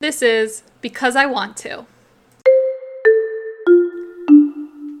This is Because I Want to.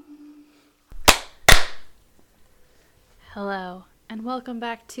 Hello, and welcome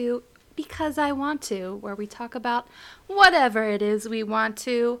back to Because I Want to, where we talk about whatever it is we want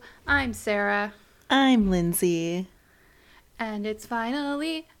to. I'm Sarah. I'm Lindsay. And it's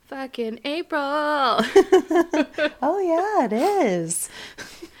finally fucking April. Oh, yeah, it is.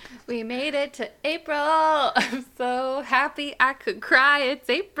 We made it to April. I'm so happy I could cry. It's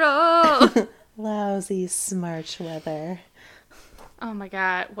April. Lousy March weather. Oh my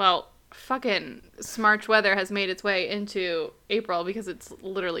god. Well, fucking Smarch weather has made its way into April because it's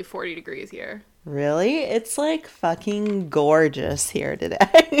literally 40 degrees here. Really? It's like fucking gorgeous here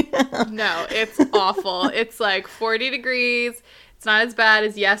today. No, it's awful. It's like 40 degrees. It's not as bad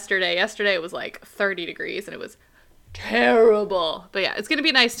as yesterday. Yesterday it was like 30 degrees and it was terrible. But yeah, it's going to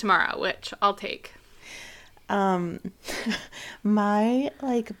be nice tomorrow, which I'll take. My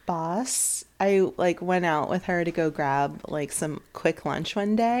boss, I went out with her to go grab some quick lunch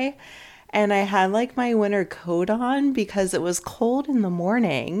one day, and I had my winter coat on because it was cold in the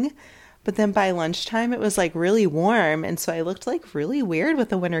morning, but then by lunchtime it was really warm, and so I looked really weird with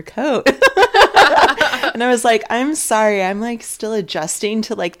the winter coat. And I was like, I'm sorry, I'm still adjusting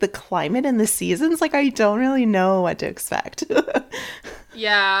to the climate and the seasons. I don't really know what to expect.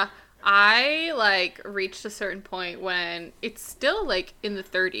 Yeah. I reached a certain point when it's still in the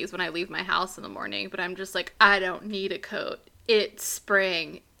 30s when I leave my house in the morning, but I'm just I don't need a coat. It's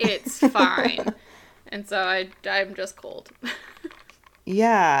spring. It's fine. And so I'm just cold.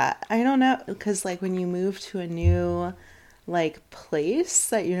 Yeah, I don't know, because when you move to a new place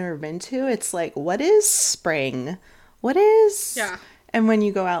that you've never been to, it's what is spring? What is? Yeah. And when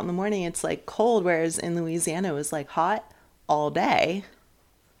you go out in the morning, it's cold, whereas in Louisiana it was hot all day.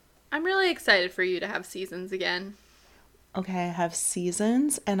 I'm really excited for you to have seasons again. Okay, I have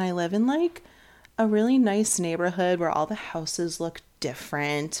seasons, and I live in a really nice neighborhood where all the houses look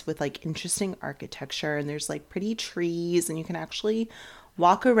different with interesting architecture, and there's pretty trees, and you can actually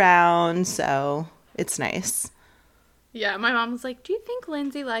walk around, so it's nice. Yeah, my mom was like, "Do you think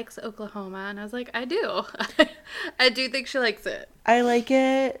Lindsay likes Oklahoma?" And I was like, "I do." I do think she likes it. I like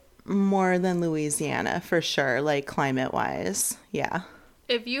it more than Louisiana, for sure, climate-wise. Yeah.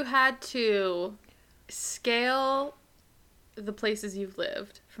 If you had to scale the places you've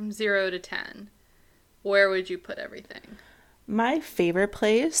lived from 0 to 10, where would you put everything? My favorite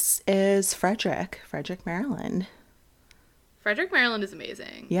place is Frederick, Maryland. Frederick, Maryland is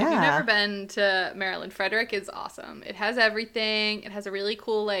amazing. Yeah. If you've never been to Maryland, Frederick is awesome. It has everything. It has a really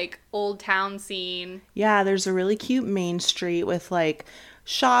cool, old town scene. Yeah, there's a really cute main street with,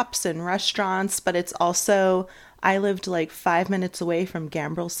 shops and restaurants, but it's also, I lived, 5 minutes away from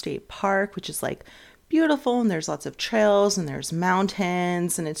Gambrel State Park, which is, beautiful, and there's lots of trails, and there's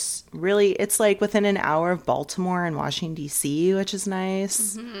mountains, and it's within an hour of Baltimore and Washington, D.C., which is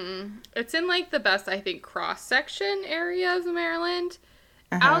nice. Mm-hmm. It's in, the best, I think, cross-section area of Maryland,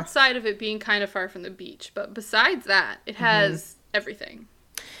 Uh-huh. outside of it being kind of far from the beach. But besides that, it has everything.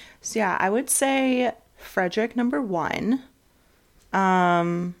 So, yeah, I would say Frederick, number 1.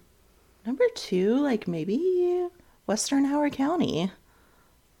 Number 2, maybe Western Howard County.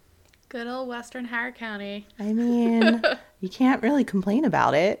 Good old Western Howard County. I mean, you can't really complain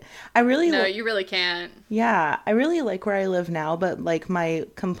about it. No, you really can't. Yeah, I really like where I live now, but my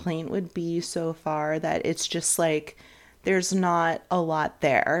complaint would be so far that it's just there's not a lot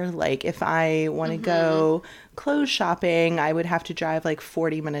there. If I want to go clothes shopping, I would have to drive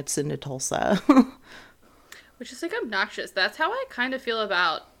 40 minutes into Tulsa. Which is obnoxious. That's how I kind of feel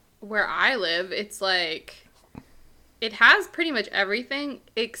about where I live. It's it has pretty much everything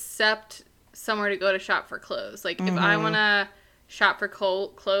except somewhere to go to shop for clothes. If I want to shop for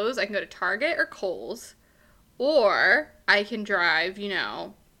clothes, I can go to Target or Kohl's, or I can drive,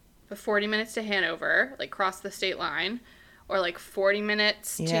 for 40 minutes to Hanover, cross the state line, or 40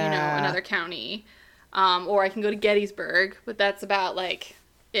 minutes to, another county, or I can go to Gettysburg, but that's about,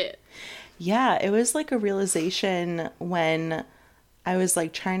 it. Yeah, it was a realization when I was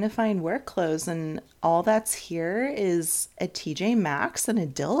trying to find work clothes, and all that's here is a TJ Maxx and a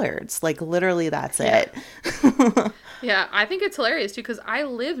Dillard's. Literally, that's it. Yeah, I think it's hilarious too because I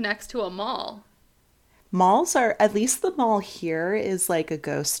live next to a mall. Malls are, at least the mall here is a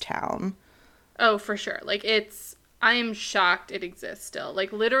ghost town. Oh, for sure. I am shocked it exists still.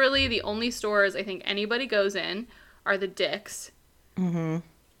 Literally, the only stores I think anybody goes in are the Dick's. Mm-hmm.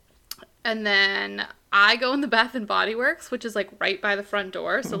 And then I go in the Bath and Body Works, which is right by the front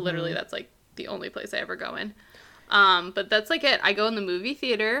door. So literally that's the only place I ever go in. But that's it. I go in the movie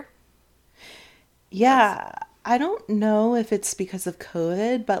theater. Yeah. I don't know if it's because of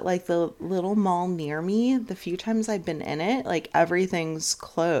COVID, but like the little mall near me, the few times I've been in it, like everything's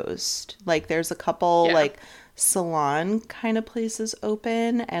closed. Like there's a couple Yeah. like salon kind of places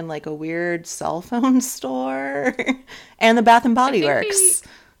open and like a weird cell phone store and the Bath and I Body think the Works.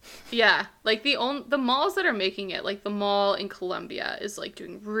 Yeah, like the malls that are making it, like the mall in Columbia is like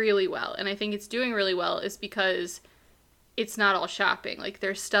doing really well. And I think it's doing really well is because it's not all shopping. Like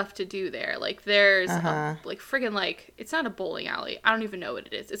there's stuff to do there. Like there's a Uh-huh. like friggin' like it's not a bowling alley. I don't even know what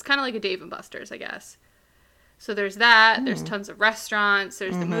it is. It's kind of like a Dave and Buster's, I guess. So there's that, there's tons of restaurants,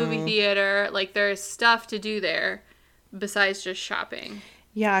 there's the movie theater, like there's stuff to do there besides just shopping.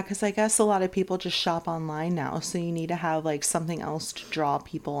 Yeah, because I guess a lot of people just shop online now, so you need to have like something else to draw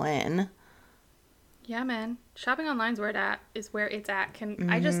people in. Yeah, man. Shopping online's where it's at. Can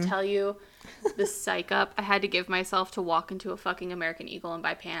I just tell you the psych up I had to give myself to walk into a fucking American Eagle and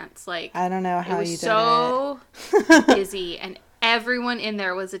buy pants? Like I don't know it how you was did it. so busy and everyone in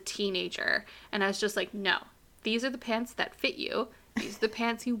there was a teenager and I was just like, "No. These are the pants that fit you. These are the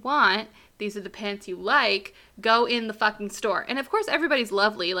pants you want. These are the pants you like. Go in the fucking store." And of course everybody's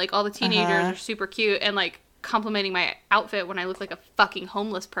lovely. Like all the teenagers Uh-huh. are super cute and like complimenting my outfit when I look like a fucking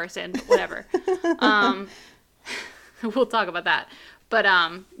homeless person, but whatever. um we'll talk about that. But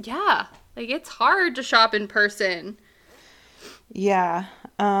yeah, like it's hard to shop in person. Yeah.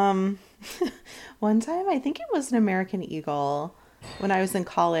 One time, I think it was an American Eagle. When I was in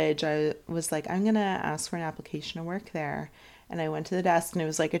college, I was like, I'm gonna ask for an application to work there. And I went to the desk and it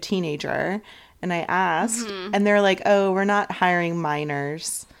was like a teenager. And I asked, and they're like, oh, we're not hiring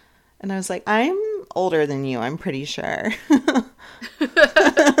minors. And I was like, I'm older than you, I'm pretty sure.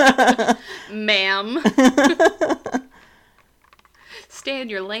 Ma'am. Stay in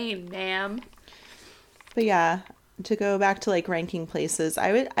your lane, ma'am. But yeah, to go back to like ranking places,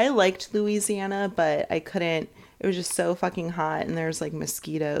 I liked Louisiana, but I couldn't. It was just so fucking hot, and there's like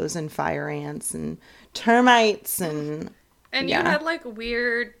mosquitoes and fire ants and termites and And you yeah, had like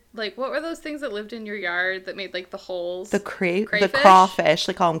weird, like what were those things that lived in your yard that made like the holes? the Crayfish? crawfish.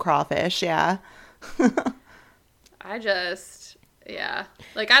 They call them crawfish. Yeah. I just, yeah.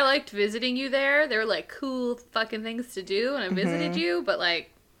 Like I liked visiting you there. There were like cool fucking things to do and I visited you, but like,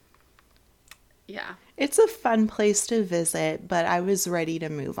 yeah. It's a fun place to visit, but I was ready to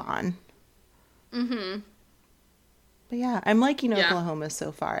move on. Mm-hmm. But yeah, I'm liking Yeah. Oklahoma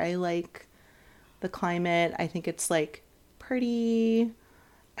so far. I like the climate. I think it's like pretty.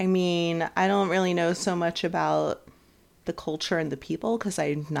 I mean, I don't really know so much about the culture and the people because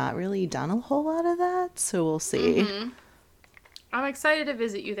I've not really done a whole lot of that. So we'll see. I'm excited to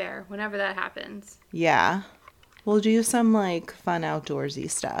visit you there whenever that happens. Yeah. We'll do some like fun outdoorsy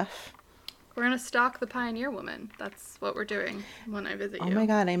stuff. We're gonna stalk the Pioneer Woman. That's what we're doing when I visit Oh you. my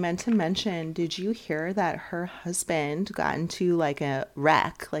God, I meant to mention, did you hear that her husband got into like a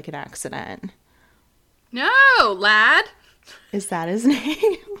wreck, like an accident? No, lad. Is that his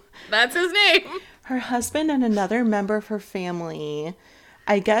name? That's his name. Her husband and another member of her family.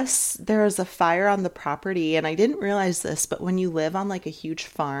 I guess there was a fire on the property, and I didn't realize this, but when you live on like a huge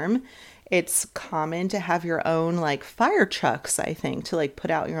farm, it's common to have your own like fire trucks, I think, to like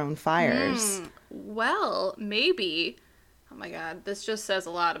put out your own fires. Well, maybe. Oh my God, this just says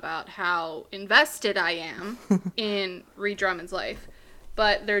a lot about how invested I am in Ree Drummond's life.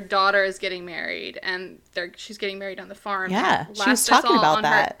 But their daughter is getting married, and she's getting married on the farm. Yeah, And she was last I talking saw about on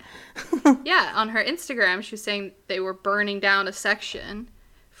that. yeah, on her Instagram, she was saying they were burning down a section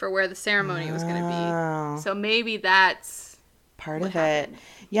for where the ceremony was going to Oh. be. So maybe that's Part what of it. happened.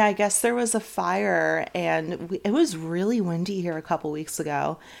 Yeah, I guess there was a fire and it was really windy here a couple weeks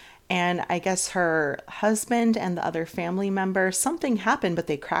ago. And I guess her husband and the other family member, something happened, but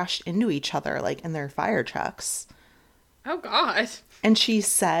they crashed into each other like in their fire trucks. Oh God. And she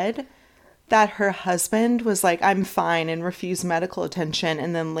said that her husband was like, I'm fine, and refused medical attention.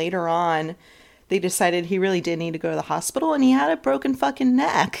 And then later on, they decided he really did need to go to the hospital and he had a broken fucking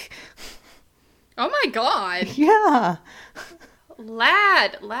neck. Oh my God. Yeah.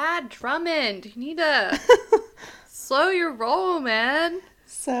 Lad Drummond, you need to slow your roll, man.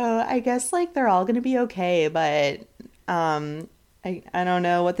 So I guess like they're all gonna be okay, but I don't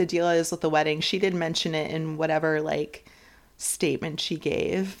know what the deal is with the wedding. She did mention it in whatever like statement she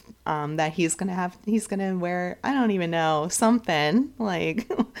gave, that he's gonna wear, I don't even know, something like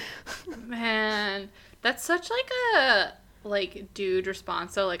Man, that's such like a dude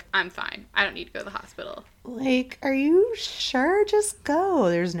response. So like, I'm fine. I don't need to go to the hospital. like, are you sure? Just go.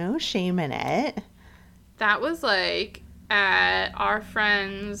 There's no shame in it. That was like at our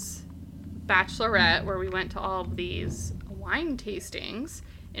friend's bachelorette where we went to all of these wine tastings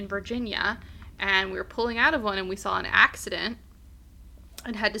in Virginia. and we were pulling out of one, and we saw an accident,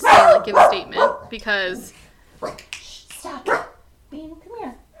 and had to say, like, give a statement, because... Stop. Bean, come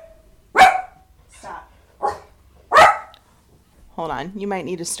here. Stop. Hold on. You might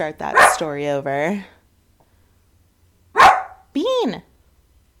need to start that story over. Bean!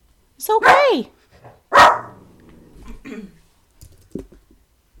 It's okay.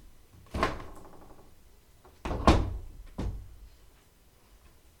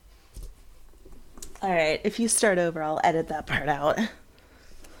 All right, if you start over, I'll edit that part out.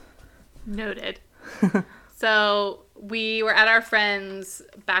 Noted. So we were at our friend's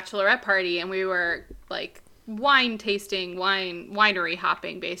bachelorette party, and we were like wine tasting, winery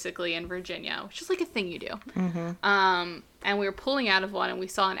hopping basically in Virginia, which is like a thing you do. Mm-hmm. And we were pulling out of one, and we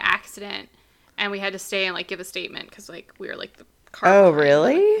saw an accident, and we had to stay and like give a statement because like we were like the car. Oh, behind,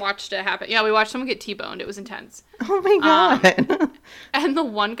 really? like, watched it happen. Yeah, we watched someone get T-boned. It was intense. Oh my god. And the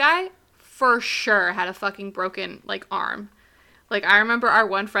one guy for sure had a fucking broken like arm. Like, I remember our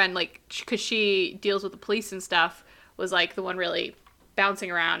one friend, like, because she deals with the police and stuff, was, like, the one really bouncing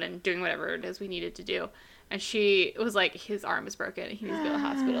around and doing whatever it is we needed to do. And she was like, his arm is broken, and he needs to go to the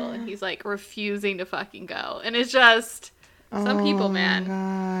hospital, and he's, like, refusing to fucking go. And it's just, some people, man. Oh,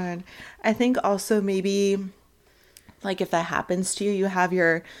 my God. I think also maybe, like, if that happens to you, you have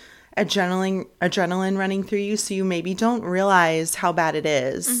your adrenaline running through you, so you maybe don't realize how bad it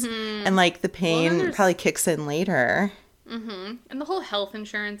is. Mm-hmm. And, like, the pain probably kicks in later. Mm-hmm. And the whole health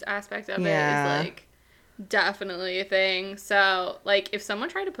insurance aspect of it is, like, definitely a thing. So, like, if someone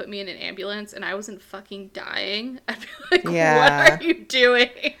tried to put me in an ambulance and I wasn't fucking dying, I'd be like, what are you doing?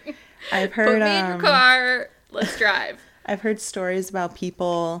 I've heard, put me in your car, let's drive. I've heard stories about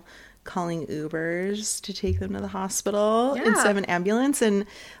people calling Ubers to take them to the hospital instead of an ambulance. And,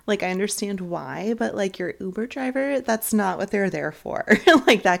 like, I understand why, but, like, your Uber driver, that's not what they're there for.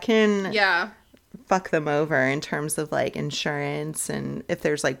 Like, that can... fuck them over in terms of like insurance and if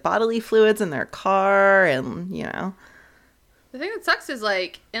there's like bodily fluids in their car and you know. The thing that sucks is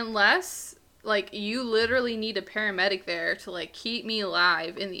like unless like you literally need a paramedic there to like keep me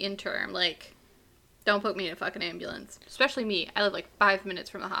alive in the interim, like don't put me in a fucking ambulance. Especially me. I live like 5 minutes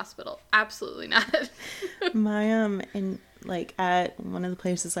from the hospital. Absolutely not. My in like at one of the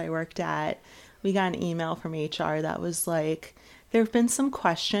places I worked at, we got an email from HR that was like, there have been some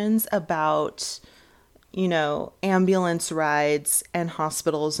questions about, you know, ambulance rides and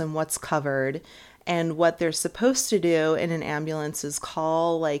hospitals and what's covered. And what they're supposed to do in an ambulance is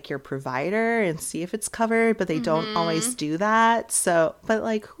call, like, your provider and see if it's covered. But they don't always do that. So, but,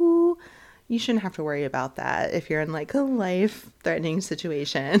 like, you shouldn't have to worry about that if you're in, like, a life-threatening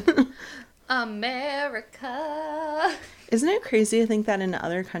situation. America. Isn't it crazy to think that in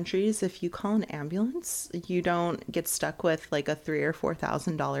other countries, if you call an ambulance, you don't get stuck with like a $3,000 or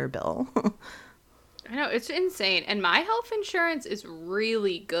 $4,000 bill? I know, it's insane. And my health insurance is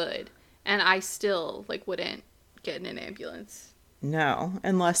really good, and I still like wouldn't get in an ambulance. No,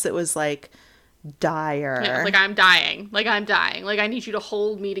 unless it was like dire. Yeah, like I'm dying. Like I need you to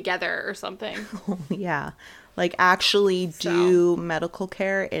hold me together or something. Yeah. Like, actually do medical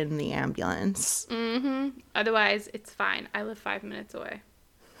care in the ambulance. Mm-hmm. Otherwise, it's fine. I live 5 minutes away.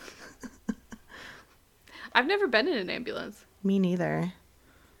 I've never been in an ambulance. Me neither.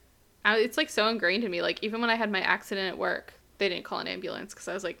 It's, like, so ingrained in me. Like, even when I had my accident at work, they didn't call an ambulance because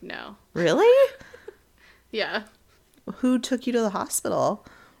I was like, no. Really? Yeah. Who took you to the hospital?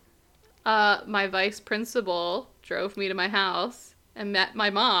 My vice principal drove me to my house and met my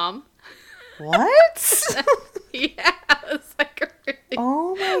mom. What? Yeah, it's like a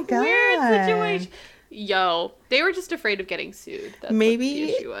really weird situation. Yo, they were just afraid of getting sued. That's what the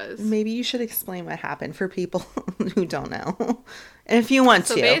issue was. Maybe you should explain what happened for people who don't know. And if you want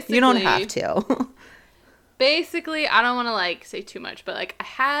to, you don't have to. Basically, I don't want to like say too much, but like I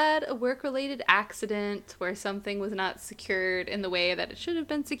had a work-related accident where something was not secured in the way that it should have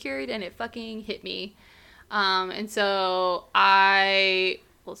been secured, and it fucking hit me. And so I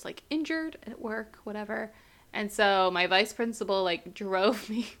was like injured at work, whatever. And so my vice principal like drove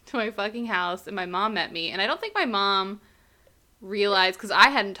me to my fucking house, and my mom met me. And I don't think my mom realized, because I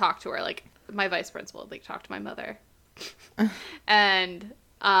hadn't talked to her, like my vice principal like talked to my mother. And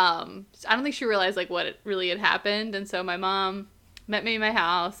I don't think she realized like what really had happened. And so my mom met me in my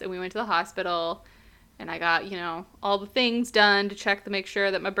house, and we went to the hospital, and I got, you know, all the things done to check to make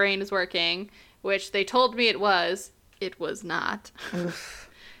sure that my brain is working, which they told me it was. It was not.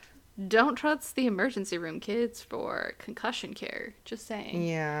 Don't trust the emergency room, kids, for concussion care. Just saying.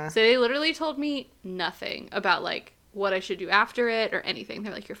 Yeah. So they literally told me nothing about, like, what I should do after it or anything.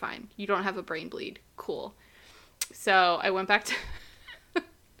 They're like, you're fine. You don't have a brain bleed. Cool. So I went back to...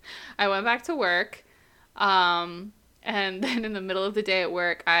 I went back to work. And then in the middle of the day at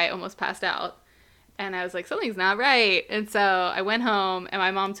work, I almost passed out. And I was like, something's not right. And so I went home, and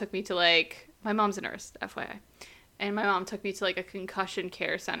my mom took me to, like, my mom's a nurse, FYI. And my mom took me to, like, a concussion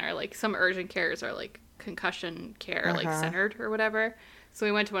care center. Like, some urgent cares are, like, concussion care, like, centered or whatever. So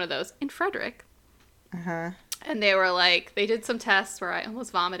we went to one of those in Frederick. And they were like, they did some tests where I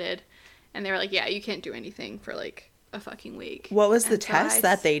almost vomited. And they were like, yeah, you can't do anything for, like, a fucking week. What was the test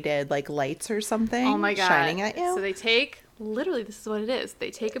that they did? Like lights or something? Oh my God. Shining at you? So they take, literally, this is what it is.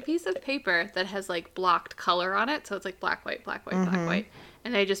 They take a piece of paper that has, like, blocked color on it. So it's like black, white, black, white, black, white.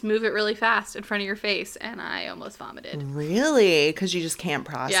 And they just move it really fast in front of your face. And I almost vomited. Really? Because you just can't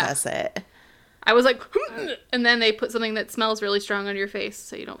process it. I was like, and then they put something that smells really strong on your face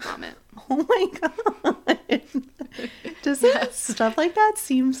so you don't vomit. Oh my God. Does it, stuff like that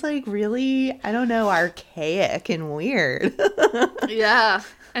seems like really, I don't know, archaic and weird. Yeah.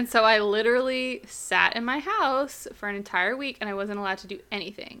 And so I literally sat in my house for an entire week, and I wasn't allowed to do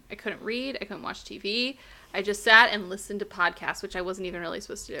anything. I couldn't read. I couldn't watch TV. I just sat and listened to podcasts, which I wasn't even really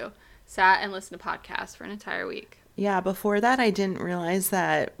supposed to do. Sat and listened to podcasts for an entire week. Yeah, before that, I didn't realize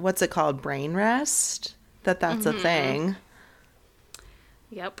that, what's it called, brain rest? That's a thing.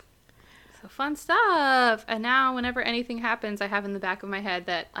 Yep. So fun stuff. And now whenever anything happens, I have in the back of my head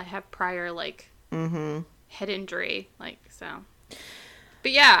that I have prior, like, head injury. Like, so.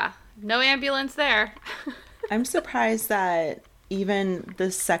 But yeah, no ambulance there. I'm surprised that even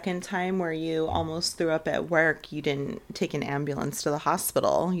the second time where you almost threw up at work, you didn't take an ambulance to the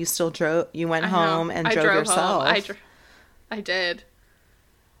hospital. You still drove, you went home and drove yourself. I did.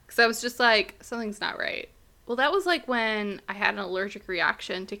 Because I was just like, something's not right. Well, that was like when I had an allergic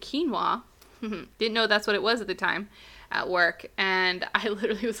reaction to quinoa. Didn't know that's what it was at the time at work. And I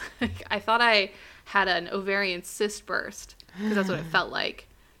literally was like, I thought I had an ovarian cyst burst. Because that's what it felt like.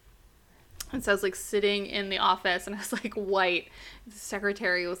 And so I was, like, sitting in the office, and I was, like, white. The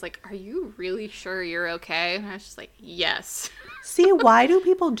secretary was like, are you really sure you're okay? And I was just like, yes. See, why do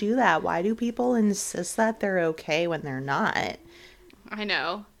people do that? Why do people insist that they're okay when they're not? I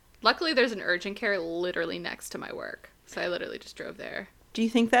know. Luckily, there's an urgent care literally next to my work. So I literally just drove there. Do you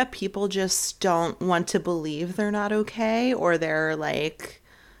think that people just don't want to believe they're not okay? Or they're, like,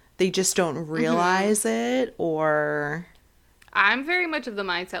 they just don't realize it? Or... I'm very much of the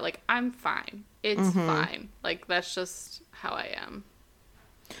mindset, like, I'm fine. It's fine. Like, that's just how I am.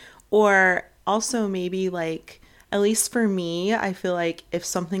 Or also maybe, like, at least for me, I feel like if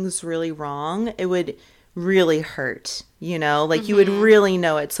something's really wrong, it would really hurt, you know? Like, you would really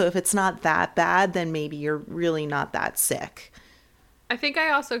know it. So if it's not that bad, then maybe you're really not that sick. I think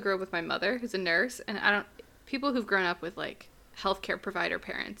I also grew up with my mother, who's a nurse, and people who've grown up with, like, healthcare provider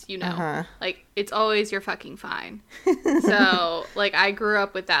parents, you know, like, it's always you're fucking fine. So, like, I grew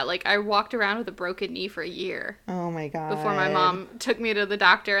up with that. Like, I walked around with a broken knee for a year. Oh my God. Before my mom took me to the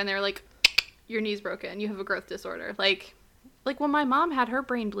doctor, and they were like, your knee's broken. You have a growth disorder. Like when my mom had her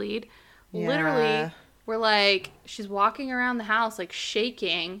brain bleed, literally, we're like, she's walking around the house, like,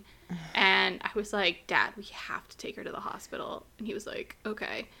 shaking. And I was like, Dad, we have to take her to the hospital. And he was like,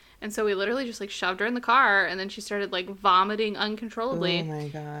 okay. And so we literally just, like, shoved her in the car, and then she started, like, vomiting uncontrollably. Oh, my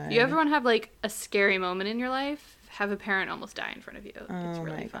God. You ever have, like, a scary moment in your life? Have a parent almost die in front of you. It's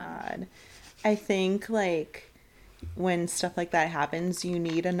really fun. Oh, my God. I think, like, when stuff like that happens, you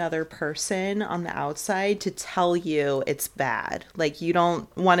need another person on the outside to tell you it's bad. Like, you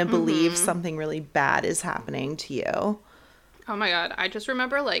don't want to believe something really bad is happening to you. Oh, my God. I just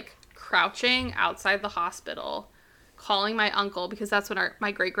remember, like, crouching outside the hospital, calling my uncle, because that's when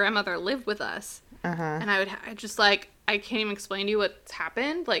my great-grandmother lived with us. And I just, like, I can't even explain to you what's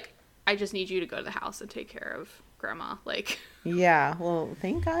happened. Like, I just need you to go to the house and take care of Grandma. Like, yeah, well,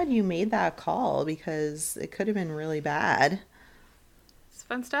 thank God you made that call, because it could have been really bad. It's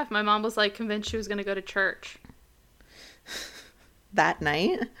fun stuff. My mom was, like, convinced she was going to go to church. That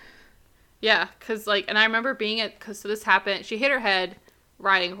night? Yeah, because, like, and I remember so this happened, she hit her head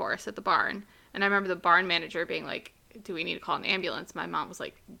riding a horse at the barn. And I remember the barn manager being like, do we need to call an ambulance? My mom was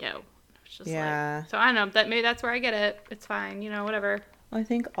like, no. I was just like, so I don't know, maybe that's where I get it. It's fine, you know, whatever. Well, I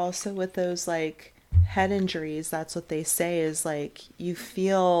think also with those, like, head injuries, that's what they say is, like, you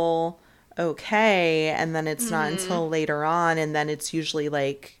feel okay, and then it's not until later on, and then it's usually,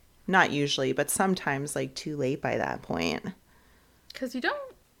 like, not usually, but sometimes, like, too late by that point. Because you don't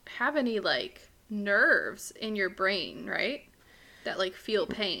have any, like, nerves in your brain, right? That, like, feel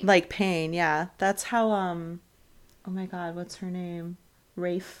pain. Like, pain, yeah. That's how, oh my God, what's her name?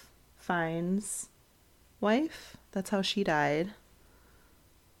 Rafe Fiennes' wife? That's how she died.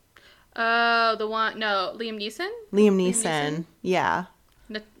 Oh, Liam Neeson? Liam Neeson, yeah.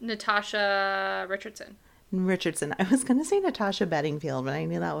 Natasha Richardson. Richardson. I was going to say Natasha Bedingfield, but I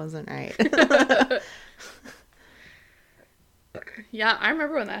knew that wasn't right. Yeah, I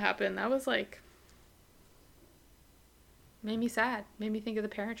remember when that happened. That was like, made me sad. Made me think of The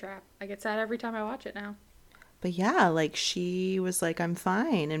Parent Trap. I get sad every time I watch it now. But yeah, like she was like, I'm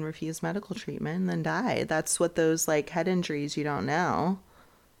fine, and refused medical treatment and then died. That's what those like head injuries you don't know.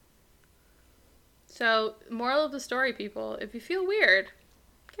 So, moral of the story, people, if you feel weird,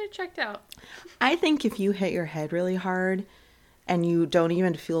 get it checked out. I think if you hit your head really hard and you don't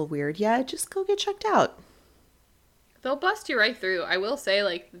even feel weird yet, just go get checked out. They'll bust you right through. I will say,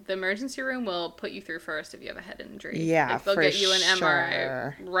 like, the emergency room will put you through first if you have a head injury. Yeah, like, they'll for get you an sure.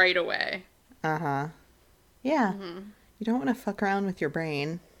 MRI right away. Uh-huh. Yeah. Mm-hmm. You don't want to fuck around with your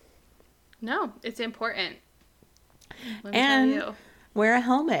brain. No, it's important. Let me and tell you. Wear a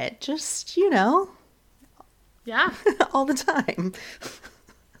helmet. Just, you know. Yeah. All the time.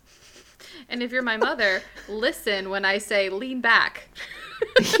 And if you're my mother, listen when I say lean back.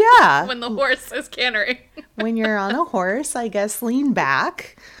 Yeah. When the horse is cantering. When you're on a horse, I guess lean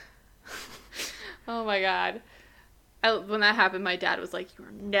back. Oh my God. When that happened, my dad was like, "You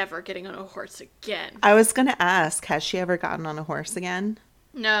are never getting on a horse again." I was going to ask, has she ever gotten on a horse again?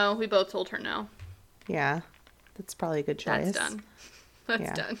 No, we both told her no. Yeah. That's probably a good choice. That's done.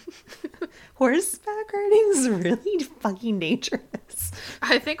 That's done. Horseback riding is really fucking dangerous.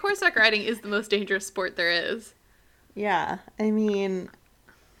 I think horseback riding is the most dangerous sport there is. Yeah. I mean,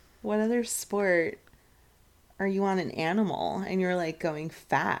 what other sport are you on an animal and you're like going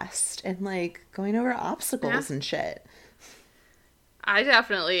fast and like going over obstacles and shit? I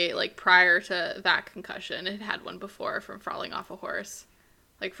definitely, like, prior to that concussion, had one before from falling off a horse.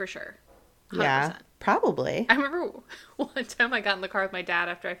 Like, for sure. 100%. Yeah, probably. I remember one time I got in the car with my dad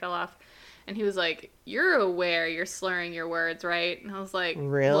after I fell off, and he was like, "You're aware you're slurring your words, right?" And I was like,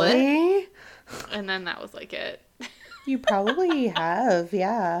 really? What? And then that was like it. You probably have,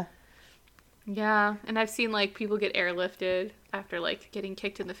 yeah. Yeah, and I've seen, like, people get airlifted after, like, getting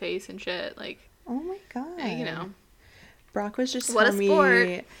kicked in the face and shit. Like, oh my God. You know. Brock was just what telling a sport.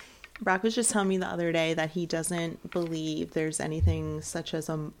 me. Brock was just telling me the other day that he doesn't believe there's anything such as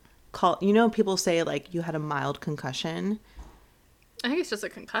you know, people say like you had a mild concussion. I think it's just a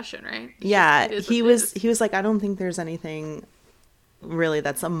concussion, right? He was like, I don't think there's anything really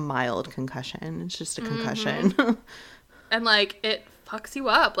that's a mild concussion. It's just a concussion. Mm-hmm. And like it fucks you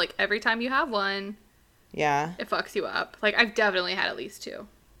up. Like every time you have one, yeah, it fucks you up. Like I've definitely had at least 2,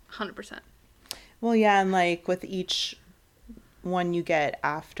 100%. Well, yeah, and like with each one you get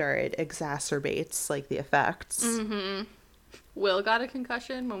after, it exacerbates like the effects. Mm-hmm. Will got a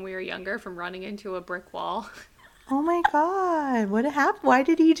concussion when we were younger from running into a brick wall. Oh my God, what happened? Why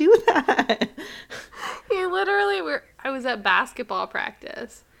did he do that? He literally, I was at basketball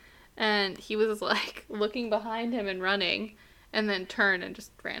practice, and he was like looking behind him and running, and then turned and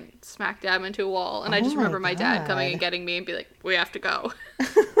just ran smack dab into a wall. And I just remember my dad coming and getting me and be like, "We have to go."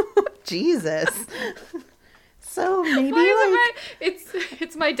 Jesus. So maybe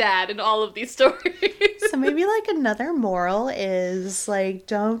it's my dad in all of these stories. So maybe like another moral is like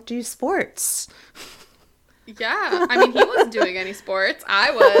don't do sports. Yeah, I mean he wasn't doing any sports.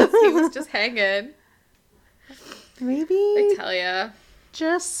 I was. He was just hanging. Maybe I tell ya.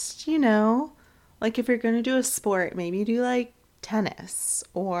 Just, you know, like if you're gonna do a sport, maybe do like tennis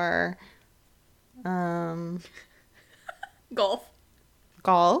or golf.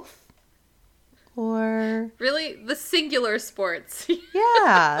 Or really the singular sports.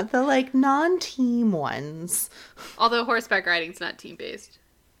 Yeah, the like non-team ones. Although horseback riding's not team-based.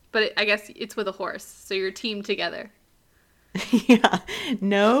 But I guess it's with a horse, so you're teamed together. Yeah.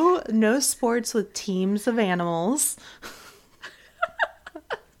 No sports with teams of animals.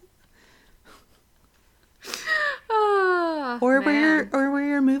 Or where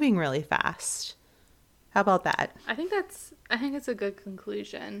you're moving really fast. How about that? I think it's a good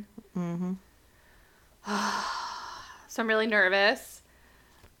conclusion. Mm-hmm. So I'm really nervous.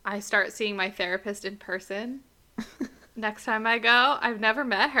 I start seeing my therapist in person next time I go. I've never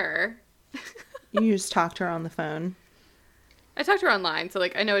met her. You just talk to her on the phone. I talked to her online, so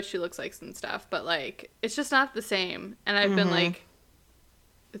like I know what she looks like and stuff, but like it's just not the same. And I've been like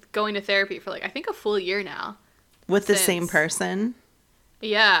going to therapy for like I think a full year now. With the same person?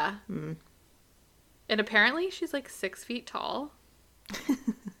 Yeah. Mm. And apparently she's like 6 feet tall.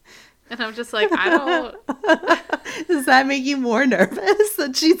 And I'm just like, I don't... Does that make you more nervous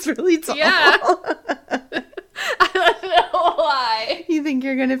that she's really tall? Yeah. I don't know why. You think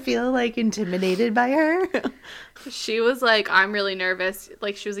you're going to feel, like, intimidated by her? She was like, I'm really nervous.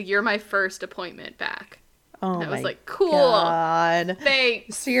 Like, she was like, you're my first appointment back. Oh And I was my like, cool. God.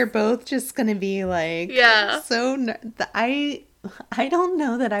 Thanks. So you're both just gonna be like, Yeah. so I don't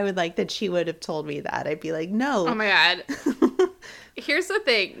know that I would like that she would have told me that. I'd be like, Oh no. my God. Here's the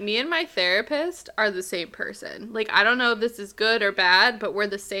thing. Me and my therapist are the same person. Like, I don't know if this is good or bad, but we're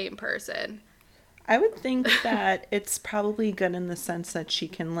the same person. I would think that it's probably good in the sense that she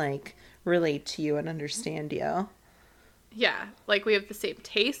can like relate to you and understand you. Yeah. Like, we have the same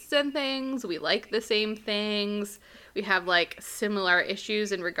tastes and things. We like the same things. We have, like, similar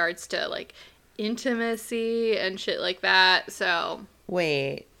issues in regards to, like, intimacy and shit like that. So,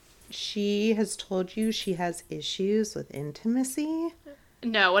 Wait, she has told you she has issues with intimacy?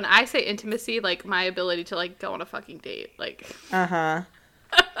 no, when I say intimacy, like, my ability to, like, go on a fucking date. Like, Uh-huh.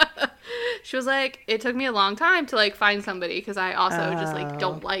 she was like, it took me a long time to, like, find somebody because I also just, like, Oh.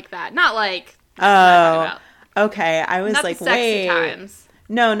 don't like that. Not, like, what I'm Oh, talking okay. I was about. Not like, the sexy wait. times.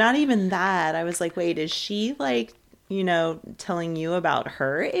 No, not even that. I was like, wait, is she like, telling you about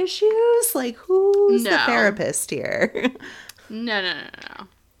her issues? Like, who's the No. therapist here? No.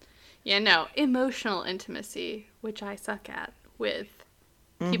 Yeah, no. Emotional intimacy, which I suck at with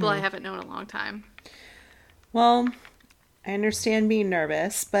people I haven't known a long time. Well, I understand being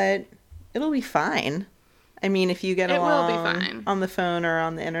nervous, but it'll be fine. I mean, if you get It will be along fine. on the phone or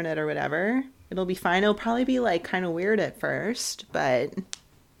on the internet or whatever, it'll be fine. It'll probably be like kind of weird at first, but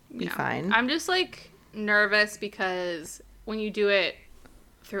be Yeah. fine. I'm just like nervous because when you do it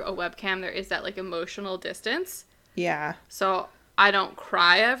through a webcam, there is that like emotional distance. Yeah. So I don't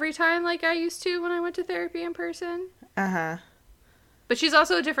cry every time like I used to when I went to therapy in person. Uh-huh. But she's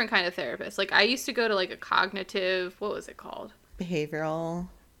also a different kind of therapist. Like I used to go to like a cognitive, what was it called? Behavioral.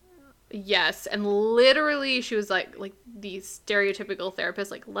 Yes, and literally she was like the stereotypical therapist,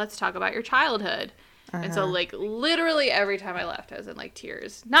 like, let's talk about your childhood. And so like literally every time I left I was in like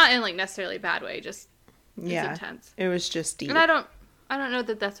tears. Not in like necessarily a bad way, just Yeah. it's intense. It was just deep. And I don't know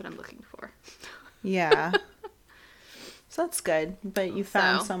that that's what I'm looking for. Yeah. So that's good. But you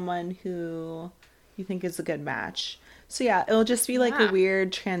found So. someone who you think is a good match. So yeah, it'll just be like a Yeah.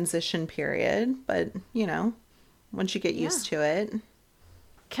 weird transition period, but once you get used to it.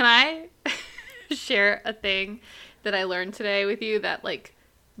 Can I share a thing that I learned today with you that like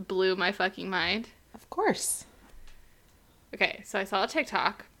blew my fucking mind? Of course. Okay, so I saw a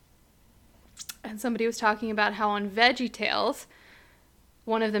TikTok and somebody was talking about how on VeggieTales,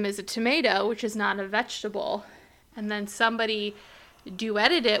 one of them is a tomato, which is not a vegetable. And then somebody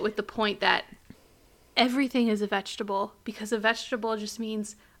duetted it with the point that everything is a vegetable because a vegetable just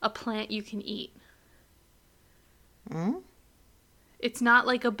means a plant you can eat. Mm? It's not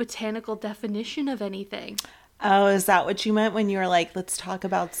like a botanical definition of anything. Oh, is that what you meant when you were like, let's talk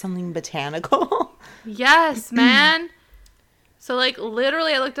about something botanical? Yes, man. So, like,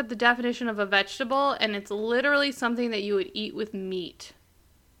 literally, I looked up the definition of a vegetable, and it's literally something that you would eat with meat.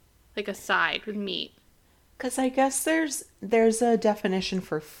 Like a side with meat. Because I guess there's a definition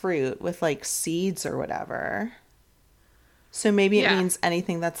for fruit with like seeds or whatever. So maybe it Yeah. means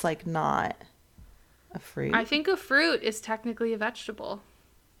anything that's like not a fruit. I think a fruit is technically a vegetable.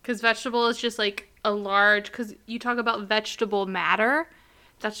 Because vegetable is just like a large, because you talk about vegetable matter,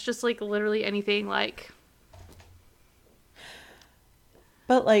 that's just like literally anything like.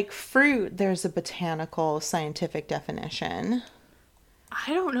 But like fruit, there's a botanical scientific definition.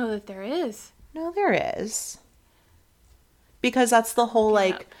 I don't know that there is. No, there is. Because that's the whole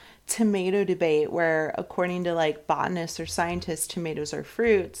like Yep. tomato debate where according to like botanists or scientists, tomatoes are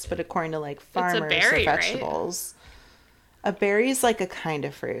fruits, but according to like farmers, berry, they're right? vegetables. A berry is like a kind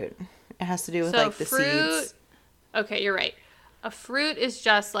of fruit. It has to do with So like the seeds. Okay, you're right. A fruit is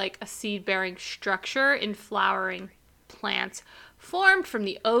just like a seed-bearing structure in flowering plants formed from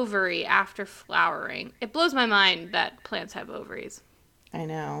the ovary after flowering. It blows my mind that plants have ovaries. I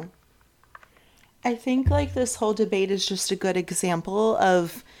know. I think like this whole debate is just a good example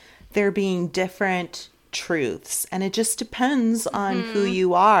of there being different truths, and it just depends on who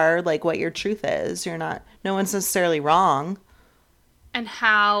you are, like what your truth is. No one's necessarily wrong. And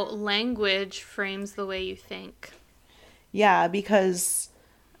how language frames the way you think. Yeah, because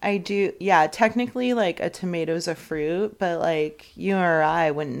technically like a tomato's a fruit, but like you or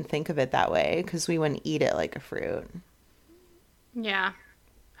I wouldn't think of it that way because we wouldn't eat it like a fruit. Yeah.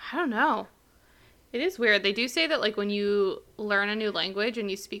 I don't know. It is weird. They do say that, like, when you learn a new language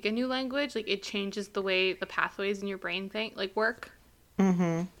and you speak a new language, like, it changes the way the pathways in your brain work.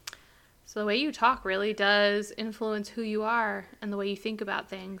 Mm-hmm. So the way you talk really does influence who you are and the way you think about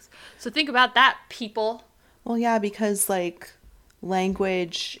things. So think about that, people. Well, yeah, because like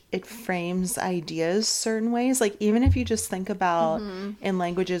language, it frames ideas certain ways. Like, even if you just think about in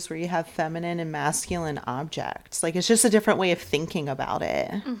languages where you have feminine and masculine objects, like, it's just a different way of thinking about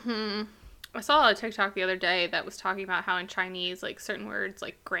it. I saw a TikTok the other day that was talking about how in Chinese, like, certain words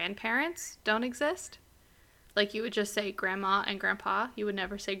like grandparents don't exist. Like, you would just say grandma and grandpa. You would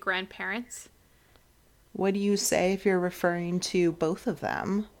never say grandparents. What do you say if you're referring to both of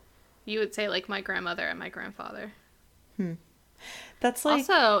them? You would say, like, my grandmother and my grandfather. That's like,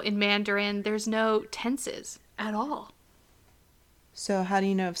 Also, in Mandarin, there's no tenses at all. so how do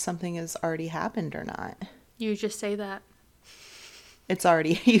you know if something has already happened or not? You just say that. It's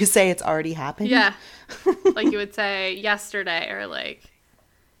already, you say it's already happened? Yeah. Like, you would say yesterday, or, like,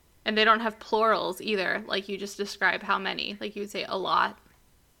 and they don't have plurals either. Like, you just describe how many. Like, you would say a lot.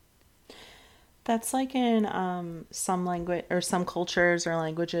 That's like in some language or some cultures or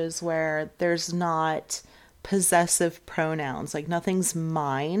languages where there's not possessive pronouns. Like, nothing's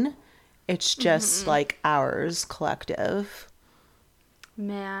mine. It's just like ours, collective.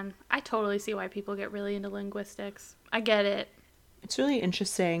 Man, I totally see why people get really into linguistics. I get it. It's really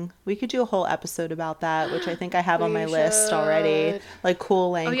interesting. We could do a whole episode about that, which I think I have on We my list already. should. Like,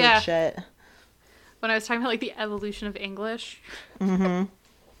 cool language yeah. shit. When I was talking about, like, the evolution of English.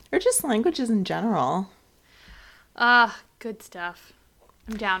 Or just languages in general. Good stuff.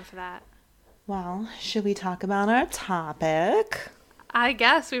 I'm down for that. Well, should we talk about our topic? I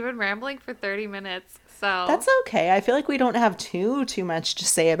guess we've been rambling for 30 minutes, so... That's okay. I feel like we don't have too much to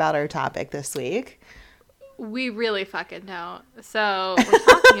say about our topic this week. We really fucking don't. So, we're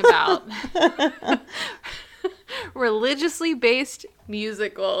talking about religiously based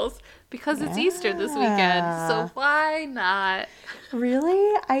musicals because it's Easter this weekend. So, why not?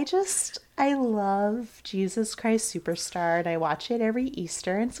 Really? I love Jesus Christ Superstar, and I watch it every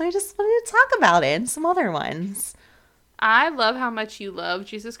Easter, and so I just wanted to talk about it and some other ones. I love how much you love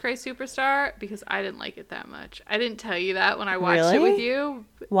Jesus Christ Superstar because I didn't like it that much. I didn't tell you that when I watched it with you.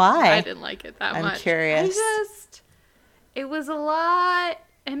 Why? I didn't like it that much. I'm curious. It was a lot,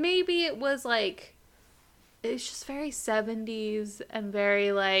 and maybe it was like, it's just very 70s and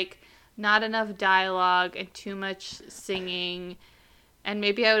very like not enough dialogue and too much singing, and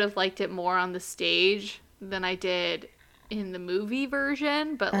maybe I would have liked it more on the stage than I did in the movie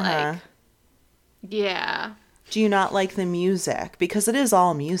version, but like, yeah. Do you not like the music? Because it is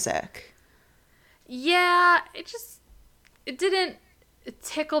all music. Yeah, it didn't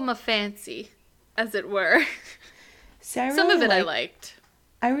tickle my fancy, as it were. See, Some of it I liked.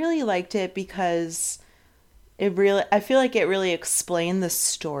 I really liked it because I feel like it really explained the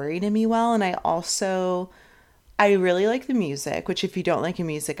story to me well, and I really like the music, which if you don't like the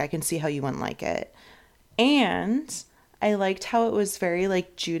music, I can see how you wouldn't like it. And I liked how it was very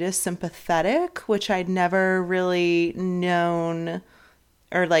like Judas sympathetic, which I'd never really known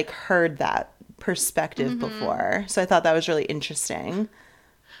or like heard that perspective before. So I thought that was really interesting.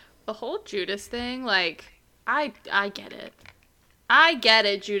 The whole Judas thing, like, I get it. I get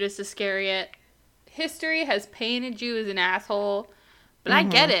it, Judas Iscariot. History has painted you as an asshole, but I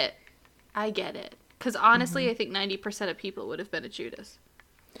get it. I get it. Because honestly, I think 90% of people would have been a Judas.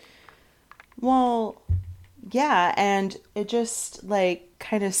 Well, yeah, and it just like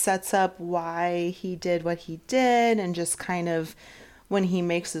kind of sets up why he did what he did, and just kind of when he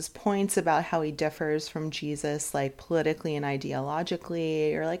makes his points about how he differs from Jesus, like politically and ideologically,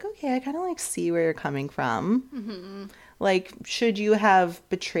 you're like, okay, I kind of like see where you're coming from. Like, should you have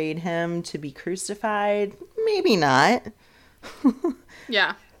betrayed him to be crucified? Maybe not.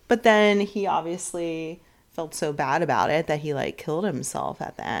 Yeah. But then he obviously felt so bad about it that he like killed himself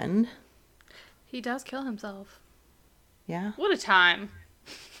at the end. He does kill himself. Yeah. What a time.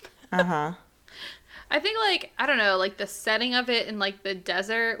 Uh-huh. I think, like, I don't know, like, the setting of it in, like, the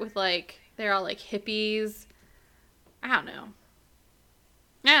desert with, like, they're all, like, hippies. I don't know.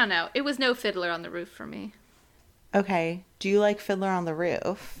 It was no Fiddler on the Roof for me. Okay. Do you like Fiddler on the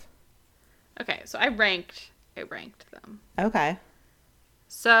Roof? Okay, so I ranked them. Okay.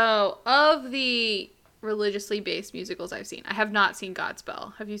 So, of the religiously based musicals I've seen, I have not seen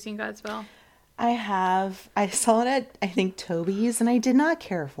Godspell. Have you seen Godspell? I have. I saw it at, I think, Toby's, and I did not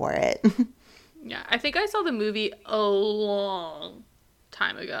care for it. Yeah, I think I saw the movie a long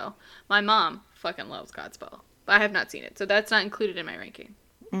time ago. My mom fucking loves Godspell, but I have not seen it, so that's not included in my ranking.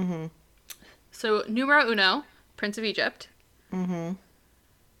 So, numero uno, Prince of Egypt.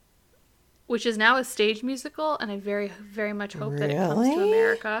 Which is now a stage musical, and I very, very much hope that it comes to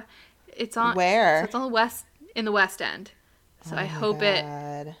America. It's on Where? So it's on in the West End. So I hope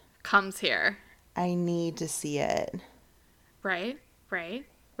it comes here. I need to see it. Right?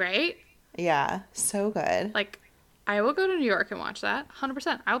 Yeah, so good. Like, I will go to New York and watch that.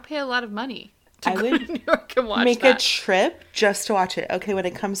 100%. I'll pay a lot of money to I go would to New York and watch make a that. trip just to watch it. Okay, when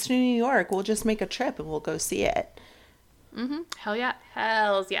it comes to New York, we'll just make a trip and we'll go see it. Hell yeah.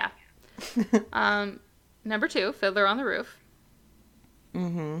 Hells yeah. Number 2, Fiddler on the Roof.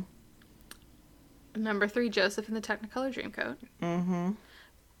 Number 3, Joseph and the Technicolor Dreamcoat.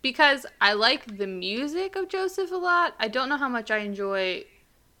 Because I like the music of Joseph a lot. I don't know how much I enjoy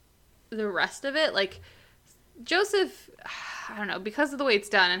the rest of it. Like, Joseph, I don't know, because of the way it's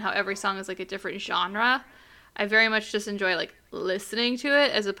done and how every song is like a different genre, I very much just enjoy like listening to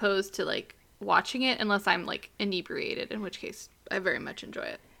it as opposed to like watching it, unless I'm like inebriated, in which case I very much enjoy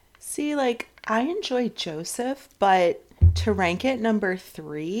it. See, like, I enjoy Joseph, but to rank it number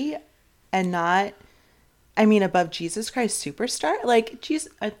 3 and not, I mean, above Jesus Christ Superstar, like,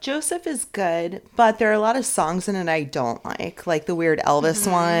 Joseph is good, but there are a lot of songs in it I don't like the weird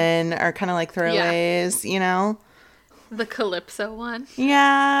Elvis one, or kind of like throwaways, you know? The Calypso one.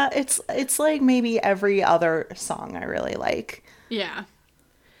 Yeah, it's like maybe every other song I really like. Yeah.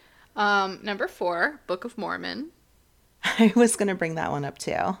 Number 4, Book of Mormon. I was gonna bring that one up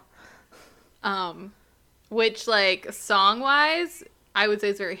too. Which, like, song-wise, I would say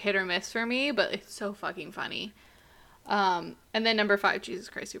is very hit or miss for me, but it's so fucking funny. And then number 5, Jesus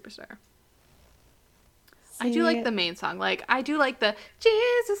Christ Superstar. I do like the main song. Like, I do like the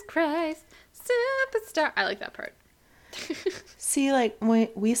Jesus Christ Superstar. I like that part. See, like, when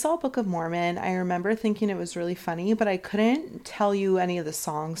we saw Book of Mormon, I remember thinking it was really funny, but I couldn't tell you any of the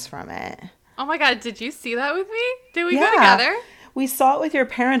songs from it. Oh my god, did you see that with me? Did we go together? We saw it with your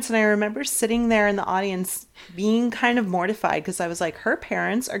parents, and I remember sitting there in the audience being kind of mortified because I was like, her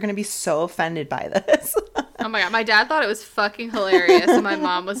parents are going to be so offended by this. Oh my god, my dad thought it was fucking hilarious, and my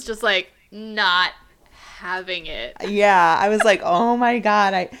mom was just like, not having it. Yeah, I was like, oh my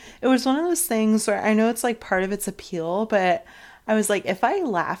god. It was one of those things where I know it's like part of its appeal, but I was like, if I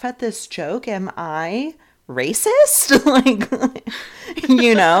laugh at this joke, am I racist? Like,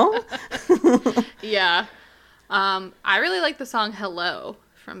 you know? Yeah. I really like the song Hello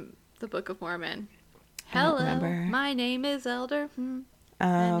from the Book of Mormon. Hello, my name is Elder.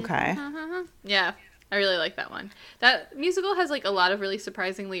 Oh, okay. Yeah, I really like that one. That musical has like a lot of really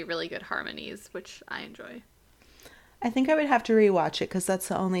surprisingly really good harmonies, which I enjoy. I think I would have to rewatch it because that's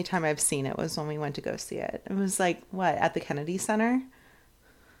the only time I've seen it was when we went to go see it. It was like, what, at the Kennedy Center?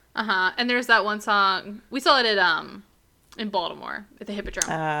 And there's that one song, we saw it at, in Baltimore, at the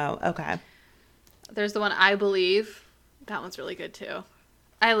Hippodrome. Oh, okay. There's the one, I Believe. That one's really good, too.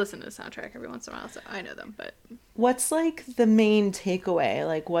 I listen to the soundtrack every once in a while, so I know them, but... What's, like, the main takeaway?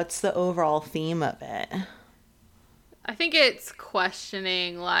 Like, what's the overall theme of it? I think it's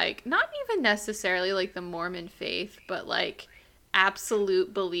questioning, like, not even necessarily, like, the Mormon faith, but, like,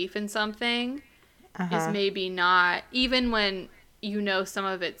 absolute belief in something is maybe not... Even when you know some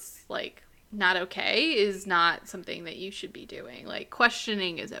of it's, like, not okay, is not something that you should be doing. Like,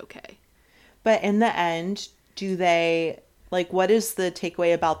 questioning is okay. But in the end, do they, like, what is the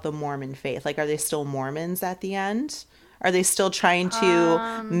takeaway about the Mormon faith? Like, are they still Mormons at the end? Are they still trying to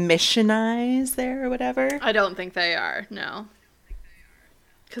missionize there or whatever? I don't think they are, no.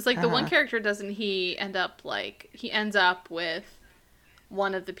 Because, like, the one character, doesn't he end up, like, he ends up with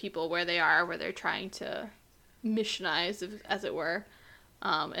one of the people where they are, where they're trying to missionize, as it were.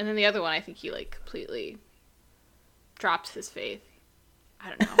 And then the other one, I think he, like, completely drops his faith. I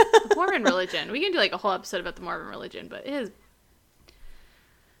don't know. The Mormon religion. We can do like a whole episode about the Mormon religion, but it is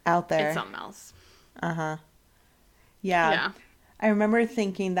out there. It's something else. Yeah. I remember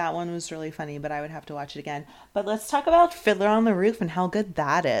thinking that one was really funny, but I would have to watch it again. But let's talk about Fiddler on the Roof and how good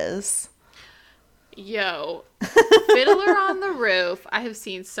that is. Yo, Fiddler on the Roof. I have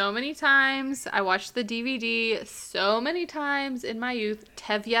seen so many times. I watched the DVD so many times in my youth.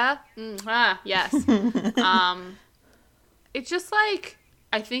 Tevye. Yes. It's just like,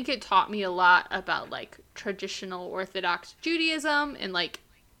 I think it taught me a lot about, like, traditional Orthodox Judaism in, like,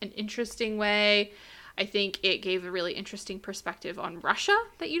 an interesting way. I think it gave a really interesting perspective on Russia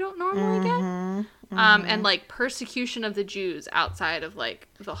that you don't normally get. And, like, persecution of the Jews outside of, like,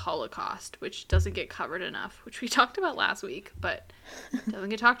 the Holocaust, which doesn't get covered enough, which we talked about last week, but doesn't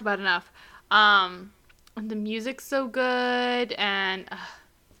get talked about enough. And the music's so good, and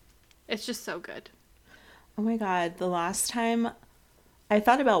it's just so good. Oh my God, the last time... I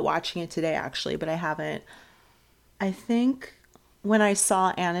thought about watching it today, actually, but I haven't. I think when I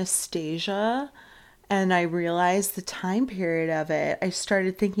saw Anastasia and I realized the time period of it. I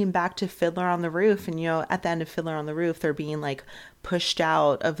started thinking back to Fiddler on the Roof, and at the end of Fiddler on the Roof, they're being like pushed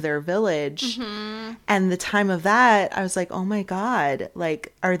out of their village. And the time of that, I was like, oh my God,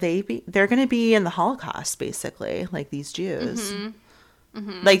 like, they're going to be in the Holocaust, basically, like these Jews.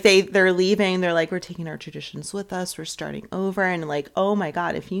 Like they're leaving, they're like, we're taking our traditions with us, we're starting over, and like, oh my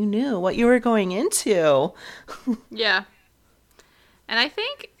God, if you knew what you were going into. Yeah. And I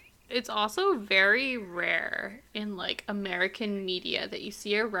think it's also very rare in like American media that you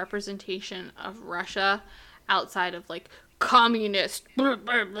see a representation of Russia outside of like communist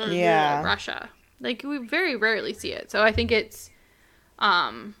Russia. Like we very rarely see it. So I think it's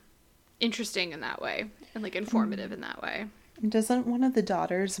interesting in that way and like informative in that way. Doesn't one of the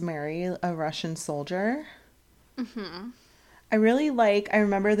daughters marry a Russian soldier? I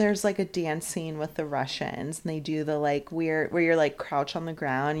remember there's like a dance scene with the Russians, and they do the like weird, where you're like crouch on the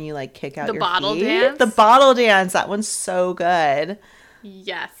ground and you like kick out the your bottle feet. Dance? The bottle dance. That one's so good.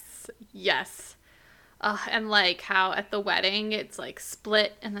 Yes. And like how at the wedding it's like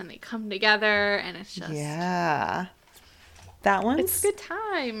split and then they come together and it's just. Yeah. That one's. It's a good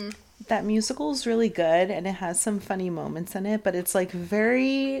time. That musical's really good, and it has some funny moments in it, but it's like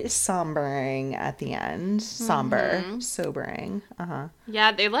very sombering at the end. Sobering.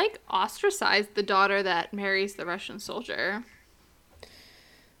 Yeah, they like ostracize the daughter that marries the Russian soldier.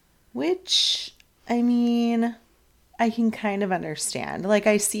 Which, I mean, I can kind of understand. Like,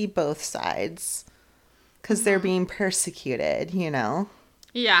 I see both sides, because they're being persecuted,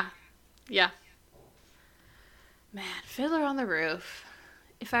 Yeah. Man, Fiddler on the Roof.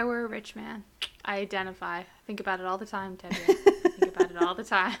 If I were a rich man, I identify. Think about it all the time, Debbie. Think about it all the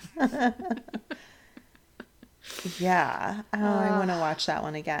time. Yeah. Oh, I want to watch that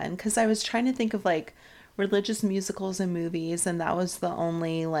one again. Because I was trying to think of, like, religious musicals and movies, and that was the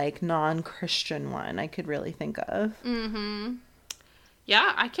only, like, non-Christian one I could really think of.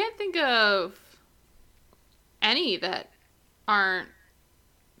 Yeah, I can't think of any that aren't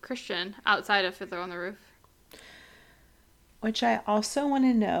Christian outside of Fiddler on the Roof. Which I also want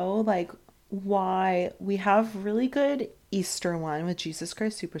to know, like, why we have really good Easter one with Jesus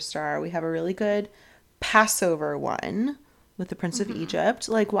Christ Superstar. We have a really good Passover one with the Prince of Egypt.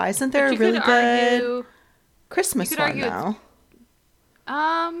 Like, why isn't there a really good Christmas one now?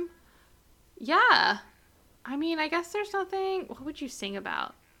 Yeah. I mean, I guess there's nothing. What would you sing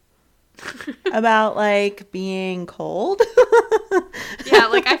about? About, like, being cold? Yeah,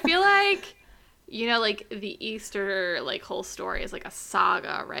 like, I feel like, like, the Easter, like, whole story is, like, a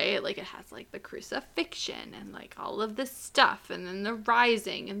saga, right? Like, it has, like, the crucifixion and, like, all of this stuff, and then the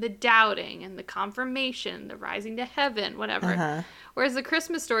rising and the doubting and the confirmation, the rising to heaven, whatever. Whereas the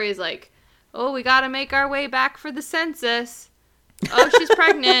Christmas story is, like, oh, we gotta make our way back for the census. Oh, she's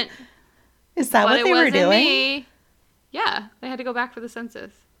pregnant. Is that what they were doing? Me. Yeah, they had to go back for the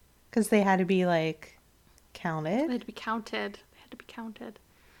census. Because they had to be, like, counted? They had to be counted.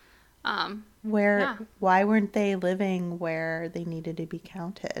 Why weren't they living where they needed to be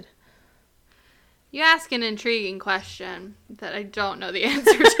counted? You ask an intriguing question that I don't know the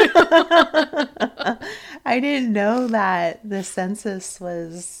answer to. I didn't know that the census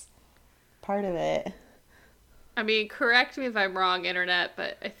was part of it. I mean, correct me if I'm wrong, internet,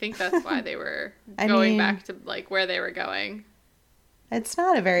 but I think that's why they were going back to, like, where they were going. It's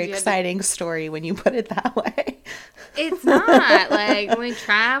not a very exciting story when you put it that way. It's not. Like, when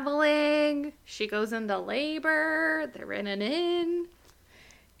traveling, she goes into labor, they're in an inn.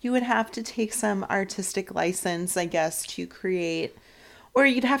 You would have to take some artistic license, I guess, to create, or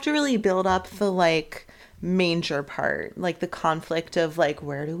you'd have to really build up the, like, manger part, like the conflict of, like,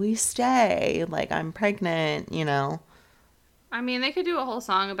 where do we stay? Like, I'm pregnant, I mean, they could do a whole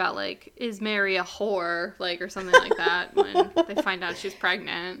song about, like, is Mary a whore? Like, or something like that when they find out she's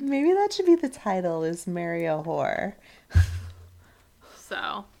pregnant. Maybe that should be the title, is Mary a whore?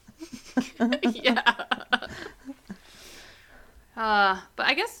 So, yeah. But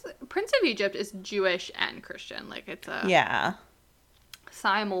I guess Prince of Egypt is Jewish and Christian. Like, it's a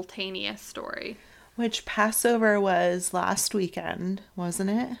simultaneous story. Which Passover was last weekend, wasn't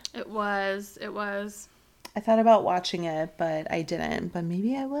it? It was. I thought about watching it, but I didn't. But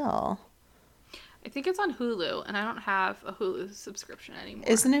maybe I will. I think it's on Hulu, and I don't have a Hulu subscription anymore.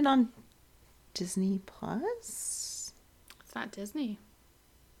 Isn't it on Disney Plus? It's not Disney.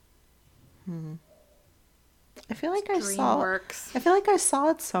 I feel like I saw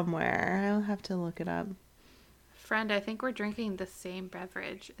it somewhere. I'll have to look it up. Friend, I think we're drinking the same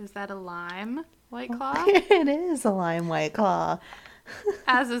beverage. Is that a lime White Claw? It is a lime White Claw.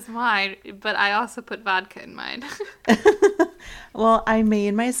 As is mine, but I also put vodka in mine. Well, I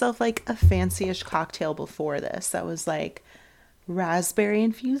made myself like a fancy-ish cocktail before this. That was like raspberry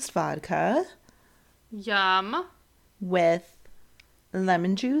infused vodka Yum. with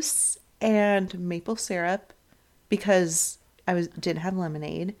lemon juice and maple syrup because didn't have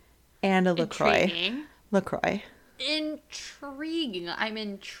lemonade and a LaCroix. Intriguing. LaCroix. Intriguing. I'm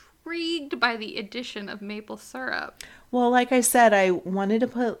intrigued by the addition of maple syrup. Well, like I said, I wanted to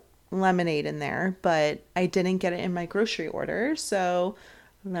put lemonade in there, but I didn't get it in my grocery order. So,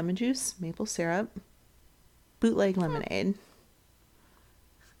 lemon juice, maple syrup, bootleg lemonade.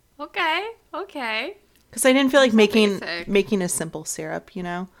 Okay. Okay. Because I didn't feel like So basic. making a simple syrup, you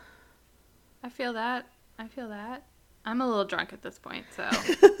know? I feel that. I feel that. I'm a little drunk at this point, so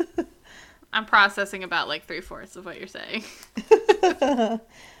I'm processing about like 3/4 of what you're saying.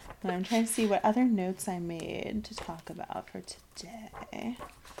 I'm trying to see what other notes I made to talk about for today.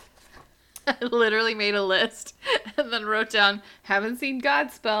 I literally made a list and then wrote down, haven't seen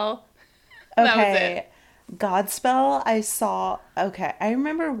Godspell. That was it. Godspell, I saw. Okay, I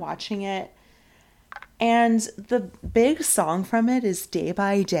remember watching it. And the big song from it is Day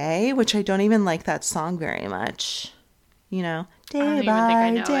by Day, which I don't even like that song very much. You know, day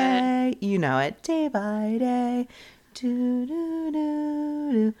by day. You know it. Day by day. Do do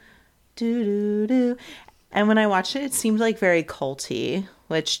do do do do. And when I watched it, it seemed like very culty,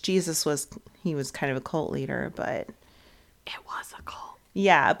 which he was kind of a cult leader, but It was a cult.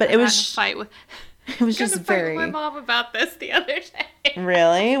 yeah, but I got in a fight with it was just very. with my mom about this the other day.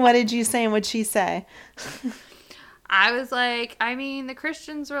 Really? What did you say and what'd she say? I was like, I mean, the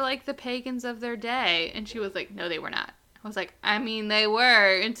Christians were like the pagans of their day. And she was like, no, they were not. I was like, I mean, they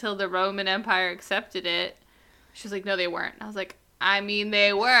were until the Roman Empire accepted it. She was like, no, they weren't. I was like, I mean,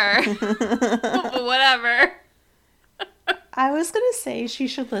 they were. But whatever. I was going to say she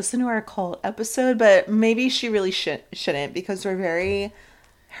should listen to our cult episode, but maybe she really shouldn't because we're very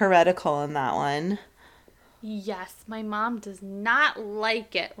heretical in that one. Yes, my mom does not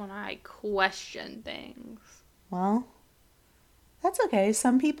like it when I question things. Well, that's okay.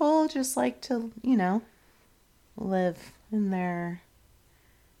 Some people just like to, you know, live in their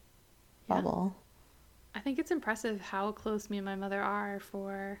bubble. I think it's impressive how close me and my mother are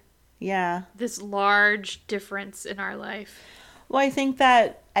for Yeah. this large difference in our life. Well, I think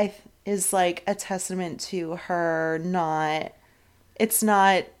that is like a testament to her it's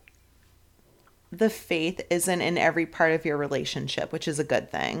not, the faith isn't in every part of your relationship, which is a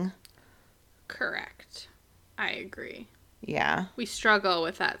good thing. Correct. I agree. Yeah. We struggle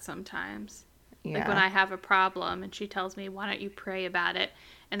with that sometimes. Yeah. Like when I have a problem and she tells me, why don't you pray about it?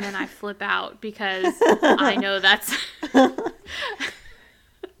 And then I flip out because I know that's,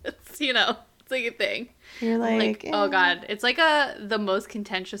 it's, you know, it's like a thing. You're like oh God, it's like the most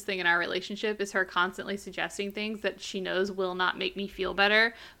contentious thing in our relationship is her constantly suggesting things that she knows will not make me feel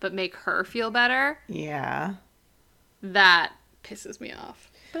better, but make her feel better. Yeah. That pisses me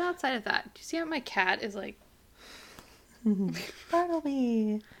off. But outside of that, do you see how my cat is like?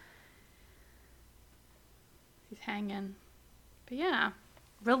 Bartleby. He's hanging. But yeah,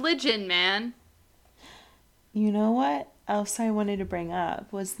 religion, man. You know what else I wanted to bring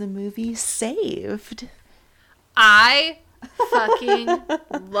up was the movie Saved. I fucking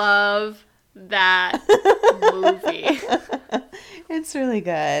love that movie. It's really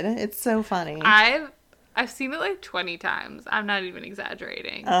good. It's so funny. I've seen it like 20 times. I'm not even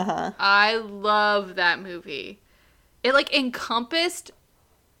exaggerating. Uh-huh. I love that movie. It like encompassed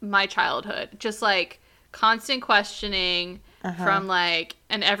my childhood. Just like constant questioning from like,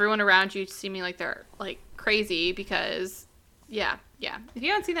 and everyone around you seeming like they're like crazy because yeah. If you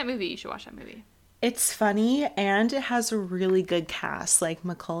haven't seen that movie, you should watch that movie. It's funny and it has a really good cast, like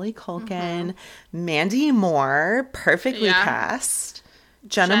Macaulay Culkin, Mandy Moore, perfectly cast,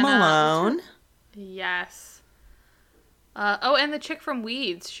 Jenna Malone. Yes. And the chick from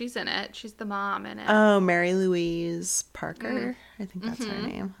Weeds, she's in it. She's the mom in it. Oh, Mary Louise Parker. I think that's her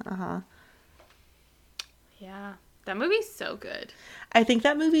name. Yeah. That movie's so good. I think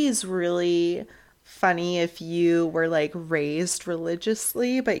that movie is really funny if you were like raised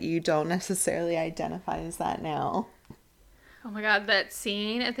religiously, but you don't necessarily identify as that now. Oh my God, that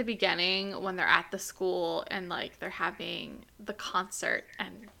scene at the beginning when they're at the school and like they're having the concert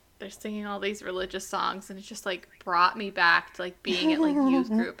and they're singing all these religious songs and it just like brought me back to like being at like youth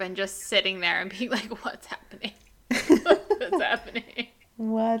group and just sitting there and being like, what's happening? What's happening?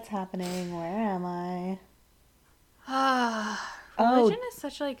 What's happening? Where am I? Religion is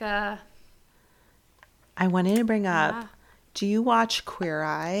such like a... I wanted to bring up, do you watch Queer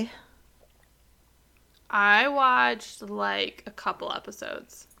Eye? I watched like a couple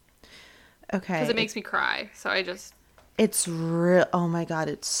episodes. Okay. Because it makes me cry. So I just... It's real. Oh my God,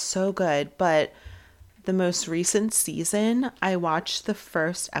 it's so good. But the most recent season, I watched the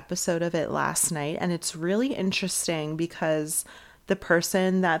first episode of it last night, and it's really interesting because the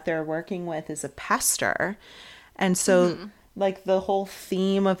person that they're working with is a pastor. And so, like, the whole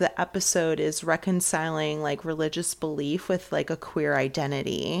theme of the episode is reconciling, like, religious belief with, like, a queer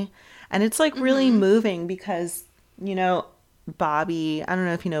identity. And it's, like, really moving because, you know, Bobby, I don't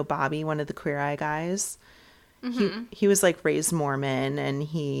know if you know Bobby, one of the Queer Eye guys. He was, like, raised Mormon, and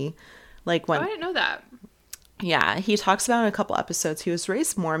he, like, Oh, I went, didn't know that. yeah, he talks about in a couple episodes, he was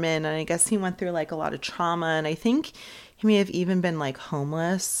raised Mormon, and I guess he went through, like, a lot of trauma, and I think he may have even been, like,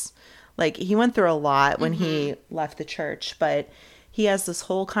 homeless. Like, he went through a lot when he left the church, but he has this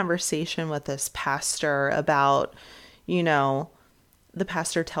whole conversation with this pastor about, you know, the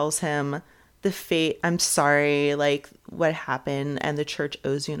pastor tells him the faith, I'm sorry, like, what happened, and the church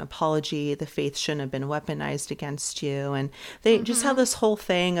owes you an apology. The faith shouldn't have been weaponized against you. And they just have this whole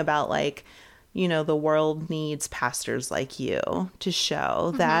thing about, like, you know, the world needs pastors like you to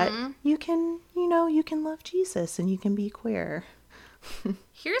show that you can, you know, you can love Jesus and you can be queer.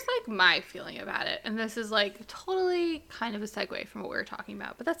 Here's like my feeling about it, and this is like totally kind of a segue from what we were talking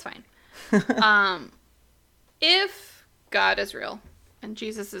about, but that's fine. If God is real and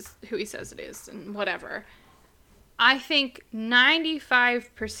Jesus is who he says it is and whatever, I think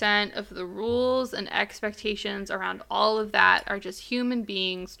 95% of the rules and expectations around all of that are just human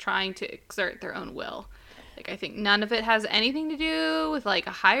beings trying to exert their own will. Like, I think none of it has anything to do with, like,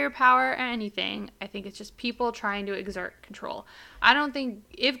 a higher power or anything. I think it's just people trying to exert control. I don't think,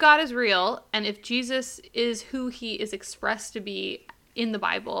 if God is real, and if Jesus is who he is expressed to be in the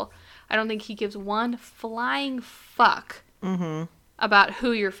Bible, I don't think he gives one flying fuck about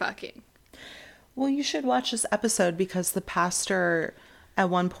who you're fucking. Well, you should watch this episode because the pastor at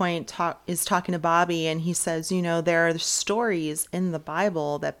one point is talking to Bobby, and he says, you know, there are stories in the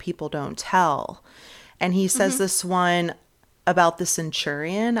Bible that people don't tell. And he says this one about the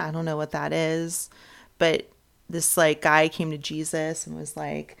centurion. I don't know what that is, but this, like, guy came to Jesus and was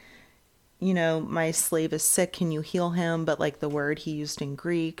like, you know, my slave is sick. Can you heal him? But, like, the word he used in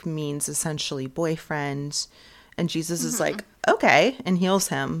Greek means essentially boyfriend. And Jesus is like, okay, and heals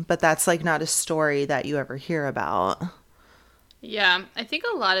him. But that's, like, not a story that you ever hear about. Yeah, I think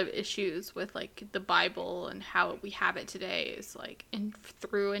a lot of issues with, like, the Bible and how we have it today is, like,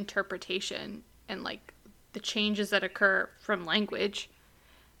 through interpretation. And, like, the changes that occur from language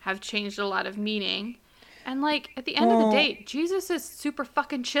have changed a lot of meaning. And, like, at the end of the day, Jesus is super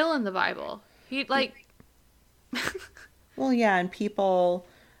fucking chill in the Bible. He, like... Well, yeah, and people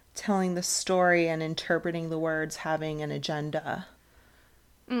telling the story and interpreting the words having an agenda.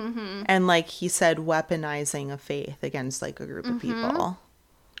 And, like he said, weaponizing a faith against, like, a group of people.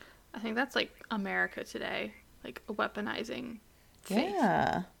 I think that's, like, America today. Like, weaponizing faith.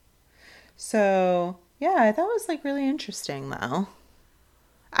 Yeah. So, yeah, I thought it was, like, really interesting, though.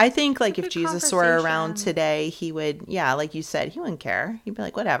 I think, like, if Jesus were around today, he would, yeah, like you said, he wouldn't care. He'd be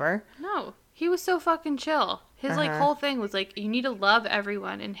like, whatever. No, he was so fucking chill. His, like, whole thing was, like, you need to love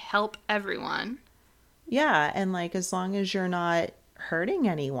everyone and help everyone. Yeah, and, like, as long as you're not hurting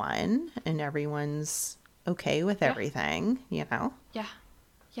anyone and everyone's okay with everything, you know? Yeah.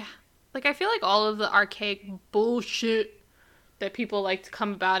 Yeah. Like, I feel like all of the archaic bullshit that people like to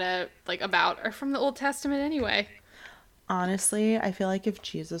come about are from the Old Testament anyway. Honestly, I feel like if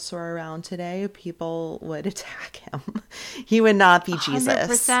Jesus were around today, people would attack him. He would not be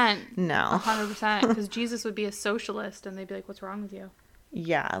Jesus. 100%. No. 100%. Because Jesus would be a socialist and they'd be like, what's wrong with you?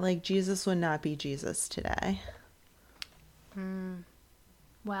 Yeah, like, Jesus would not be Jesus today.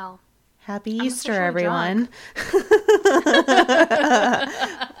 Well. Happy Easter, everyone.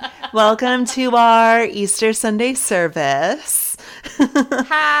 Welcome to our Easter Sunday service.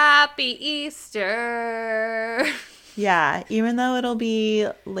 Happy Easter. Yeah, even though it'll be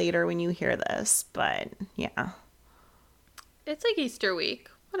later when you hear this, but yeah. It's like Easter week.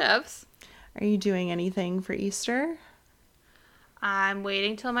 Whatevs. Are you doing anything for Easter? I'm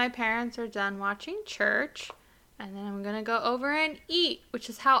waiting till my parents are done watching church, and then I'm going to go over and eat, which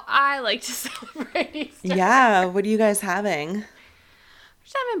is how I like to celebrate Easter. Yeah, what are you guys having? We're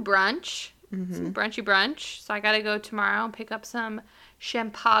just having brunch. Some brunchy brunch. So I got to go tomorrow and pick up some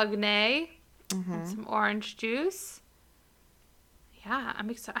champagne and some orange juice. Yeah, I'm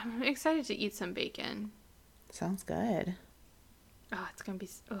excited to eat some bacon. Sounds good. Oh, it's going to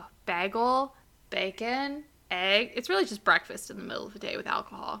be bagel, bacon, egg. It's really just breakfast in the middle of the day with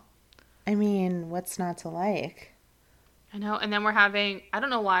alcohol. I mean, what's not to like? I know. And then we're having, I don't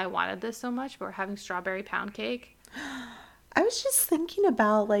know why I wanted this so much, but we're having strawberry pound cake. I was just thinking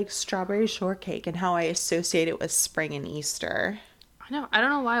about like strawberry shortcake and how I associate it with spring and Easter, I know. I don't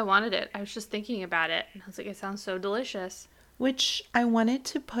know why I wanted it. I was just thinking about it, and I was like, it sounds so delicious. which I wanted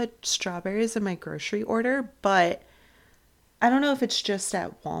to put strawberries in my grocery order, but I don't know if it's just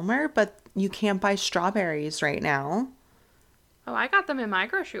at Walmart, but you can't buy strawberries right now. Oh, I got them in my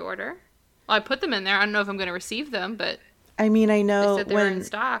grocery order. Well, I put them in there. I don't know if I'm going to receive them, but I mean, I they know said they were in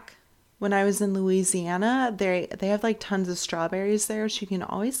stock. when I was in Louisiana, they have like tons of strawberries there, so you can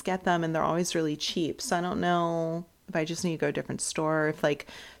always get them and they're always really cheap. So I don't know if I just need to go to a different store, if like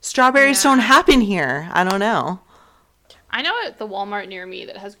strawberries don't Yeah. happen here. I don't know. I know at the Walmart near me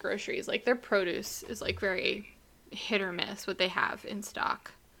that has groceries, like their produce is like very hit or miss what they have in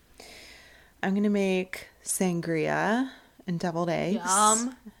stock. I'm gonna make sangria and deviled eggs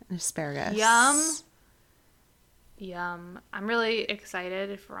Yum. and asparagus. Yum. Yum. I'm really excited,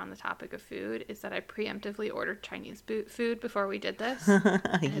 if we're on the topic of food, is that I preemptively ordered Chinese food before we did this. And it's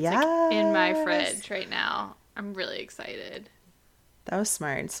like in my Yes. fridge right now. I'm really excited. That was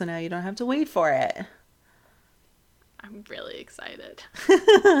smart. So now you don't have to wait for it. I'm really excited.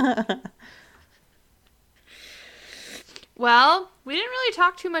 Well, we didn't really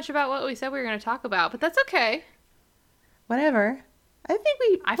talk too much about what we said we were going to talk about, but that's okay. Whatever. I think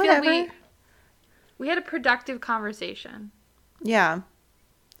we. I feel whatever. we had a productive conversation. Yeah.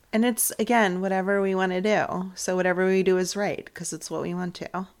 And it's, again, whatever we want to do. So whatever we do is right because it's what we want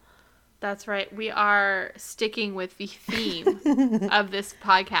to. That's right. We are sticking with the theme of this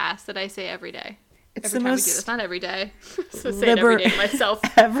podcast that I say every day. It's Every the time most we do this, not every day. So say it every day myself.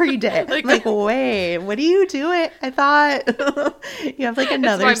 Every day. Like- Wait, what do you do it? I thought you have like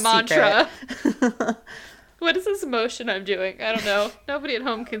another It's my mantra. secret. What is this motion I'm doing? I don't know. Nobody at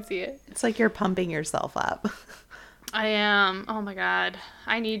home can see it. It's like you're pumping yourself up. I am. Oh my God.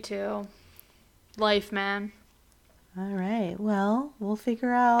 I need to. Life, man. All right. Well, we'll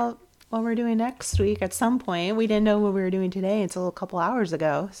figure out what we're doing next week at some point. We didn't know what we were doing today until a couple hours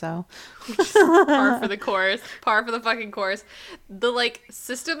ago. So Par for the course. Par for the fucking course. The like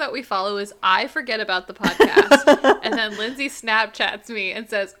system that we follow is I forget about the podcast and then Lindsay Snapchats me and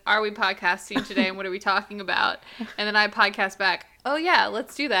says, "Are we podcasting today and what are we talking about?" And then I podcast back, "Oh yeah,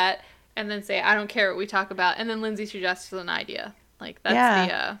 let's do that." And then say, "I don't care what we talk about." And then Lindsay suggests an idea. Like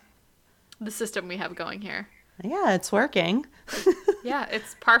that's the system we have going here. yeah, it's working. Yeah,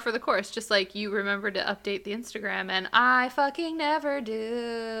 it's par for the course. Just like you remember to update the Instagram, and I fucking never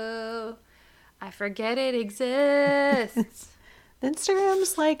do. I forget it exists. The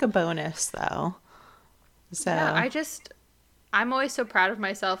Instagram's like a bonus though. So Yeah, I'm always so proud of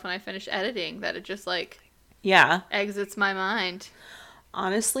myself when I finish editing that it just like yeah. exits my mind.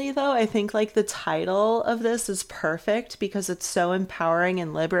 Honestly, though, I think like the title of this is perfect because it's so empowering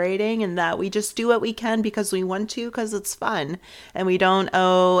and liberating, and that we just do what we can because we want to, because it's fun, and we don't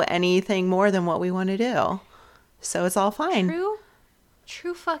owe anything more than what we want to do. So it's all fine.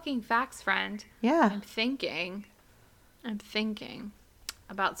 True fucking facts, friend. Yeah. I'm thinking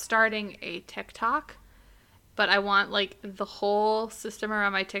about starting a TikTok, but I want like the whole system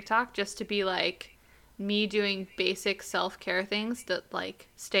around my TikTok just to be like me doing basic self-care things that like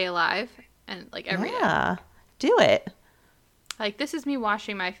stay alive and like every day. Yeah. Do it. Like this is me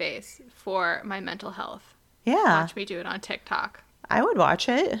washing my face for my mental health. Yeah. Watch me do it on TikTok. I would watch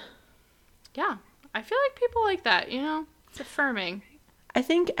it. Yeah. I feel like people like that, you know? It's affirming. I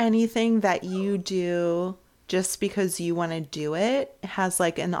think anything that you do just because you want to do it has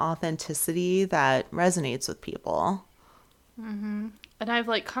like an authenticity that resonates with people. And I've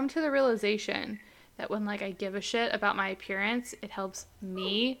like come to the realization that when like I give a shit about my appearance, it helps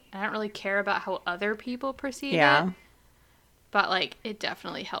me. I don't really care about how other people perceive Yeah. it. But like it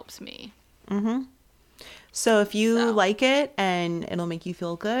definitely helps me. So if you So. like it and it'll make you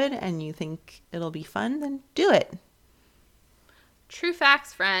feel good and you think it'll be fun, then do it. True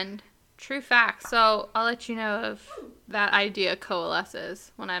facts, friend. True facts. So I'll let you know if that idea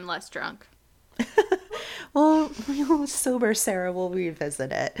coalesces when I'm less drunk. Well, sober Sarah will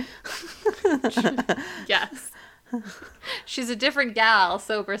revisit it. Yes. She's a different gal,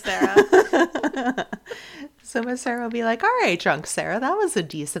 sober Sarah. Sober Sarah will be like, all right, drunk Sarah, that was a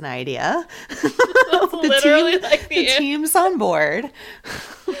decent idea. That's literally like the team's on board.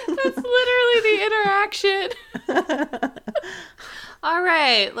 That's literally the interaction. All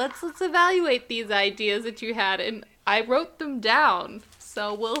right, let's evaluate these ideas that you had, and I wrote them down,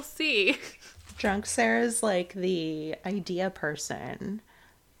 so we'll see. Drunk Sarah's like the idea person.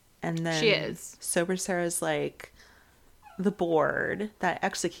 And then She is. Sober Sarah's like the board that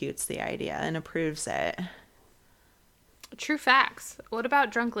executes the idea and approves it. True facts. What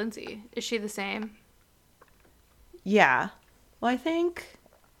about drunk Lindsay? Is she the same? Yeah. Well, I think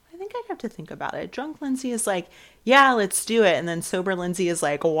I'd have to think about it. Drunk Lindsay is like, yeah, let's do it. And then sober Lindsay is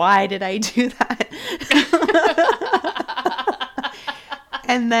like, why did I do that?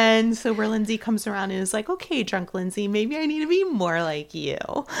 And then sober Lindsay comes around and is like, okay, drunk Lindsay, maybe I need to be more like you.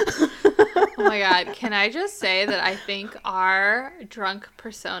 Oh my God. Can I just say that I think our drunk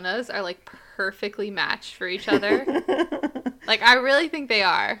personas are like perfectly matched for each other? Like, I really think they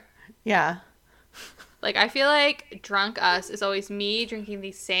are. Yeah. Like, I feel like drunk us is always me drinking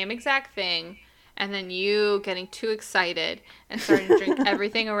the same exact thing and then you getting too excited and starting to drink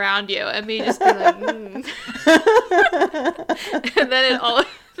everything around you and me just being like, And then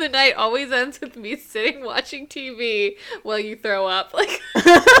the night always ends with me sitting watching TV while you throw up. Like,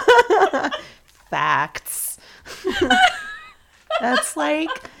 facts. That's like,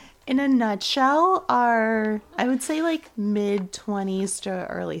 in a nutshell, our, I would say like mid 20s to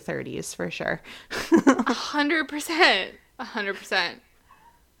early 30s for sure. 100%. 100%.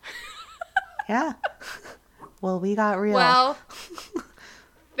 Yeah. Well, we got real. Well,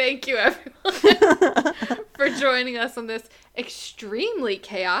 thank you everyone for joining us on this extremely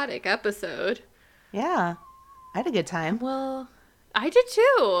chaotic episode. Yeah. I had a good time. Well, I did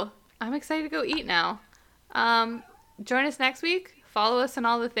too. I'm excited to go eat now. Join us next week. Follow us on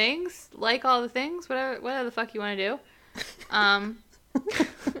all the things. Like all the things. Whatever the fuck you want to do.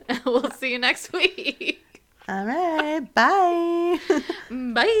 We'll see you next week. All right. Bye.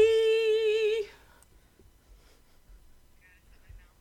 Bye.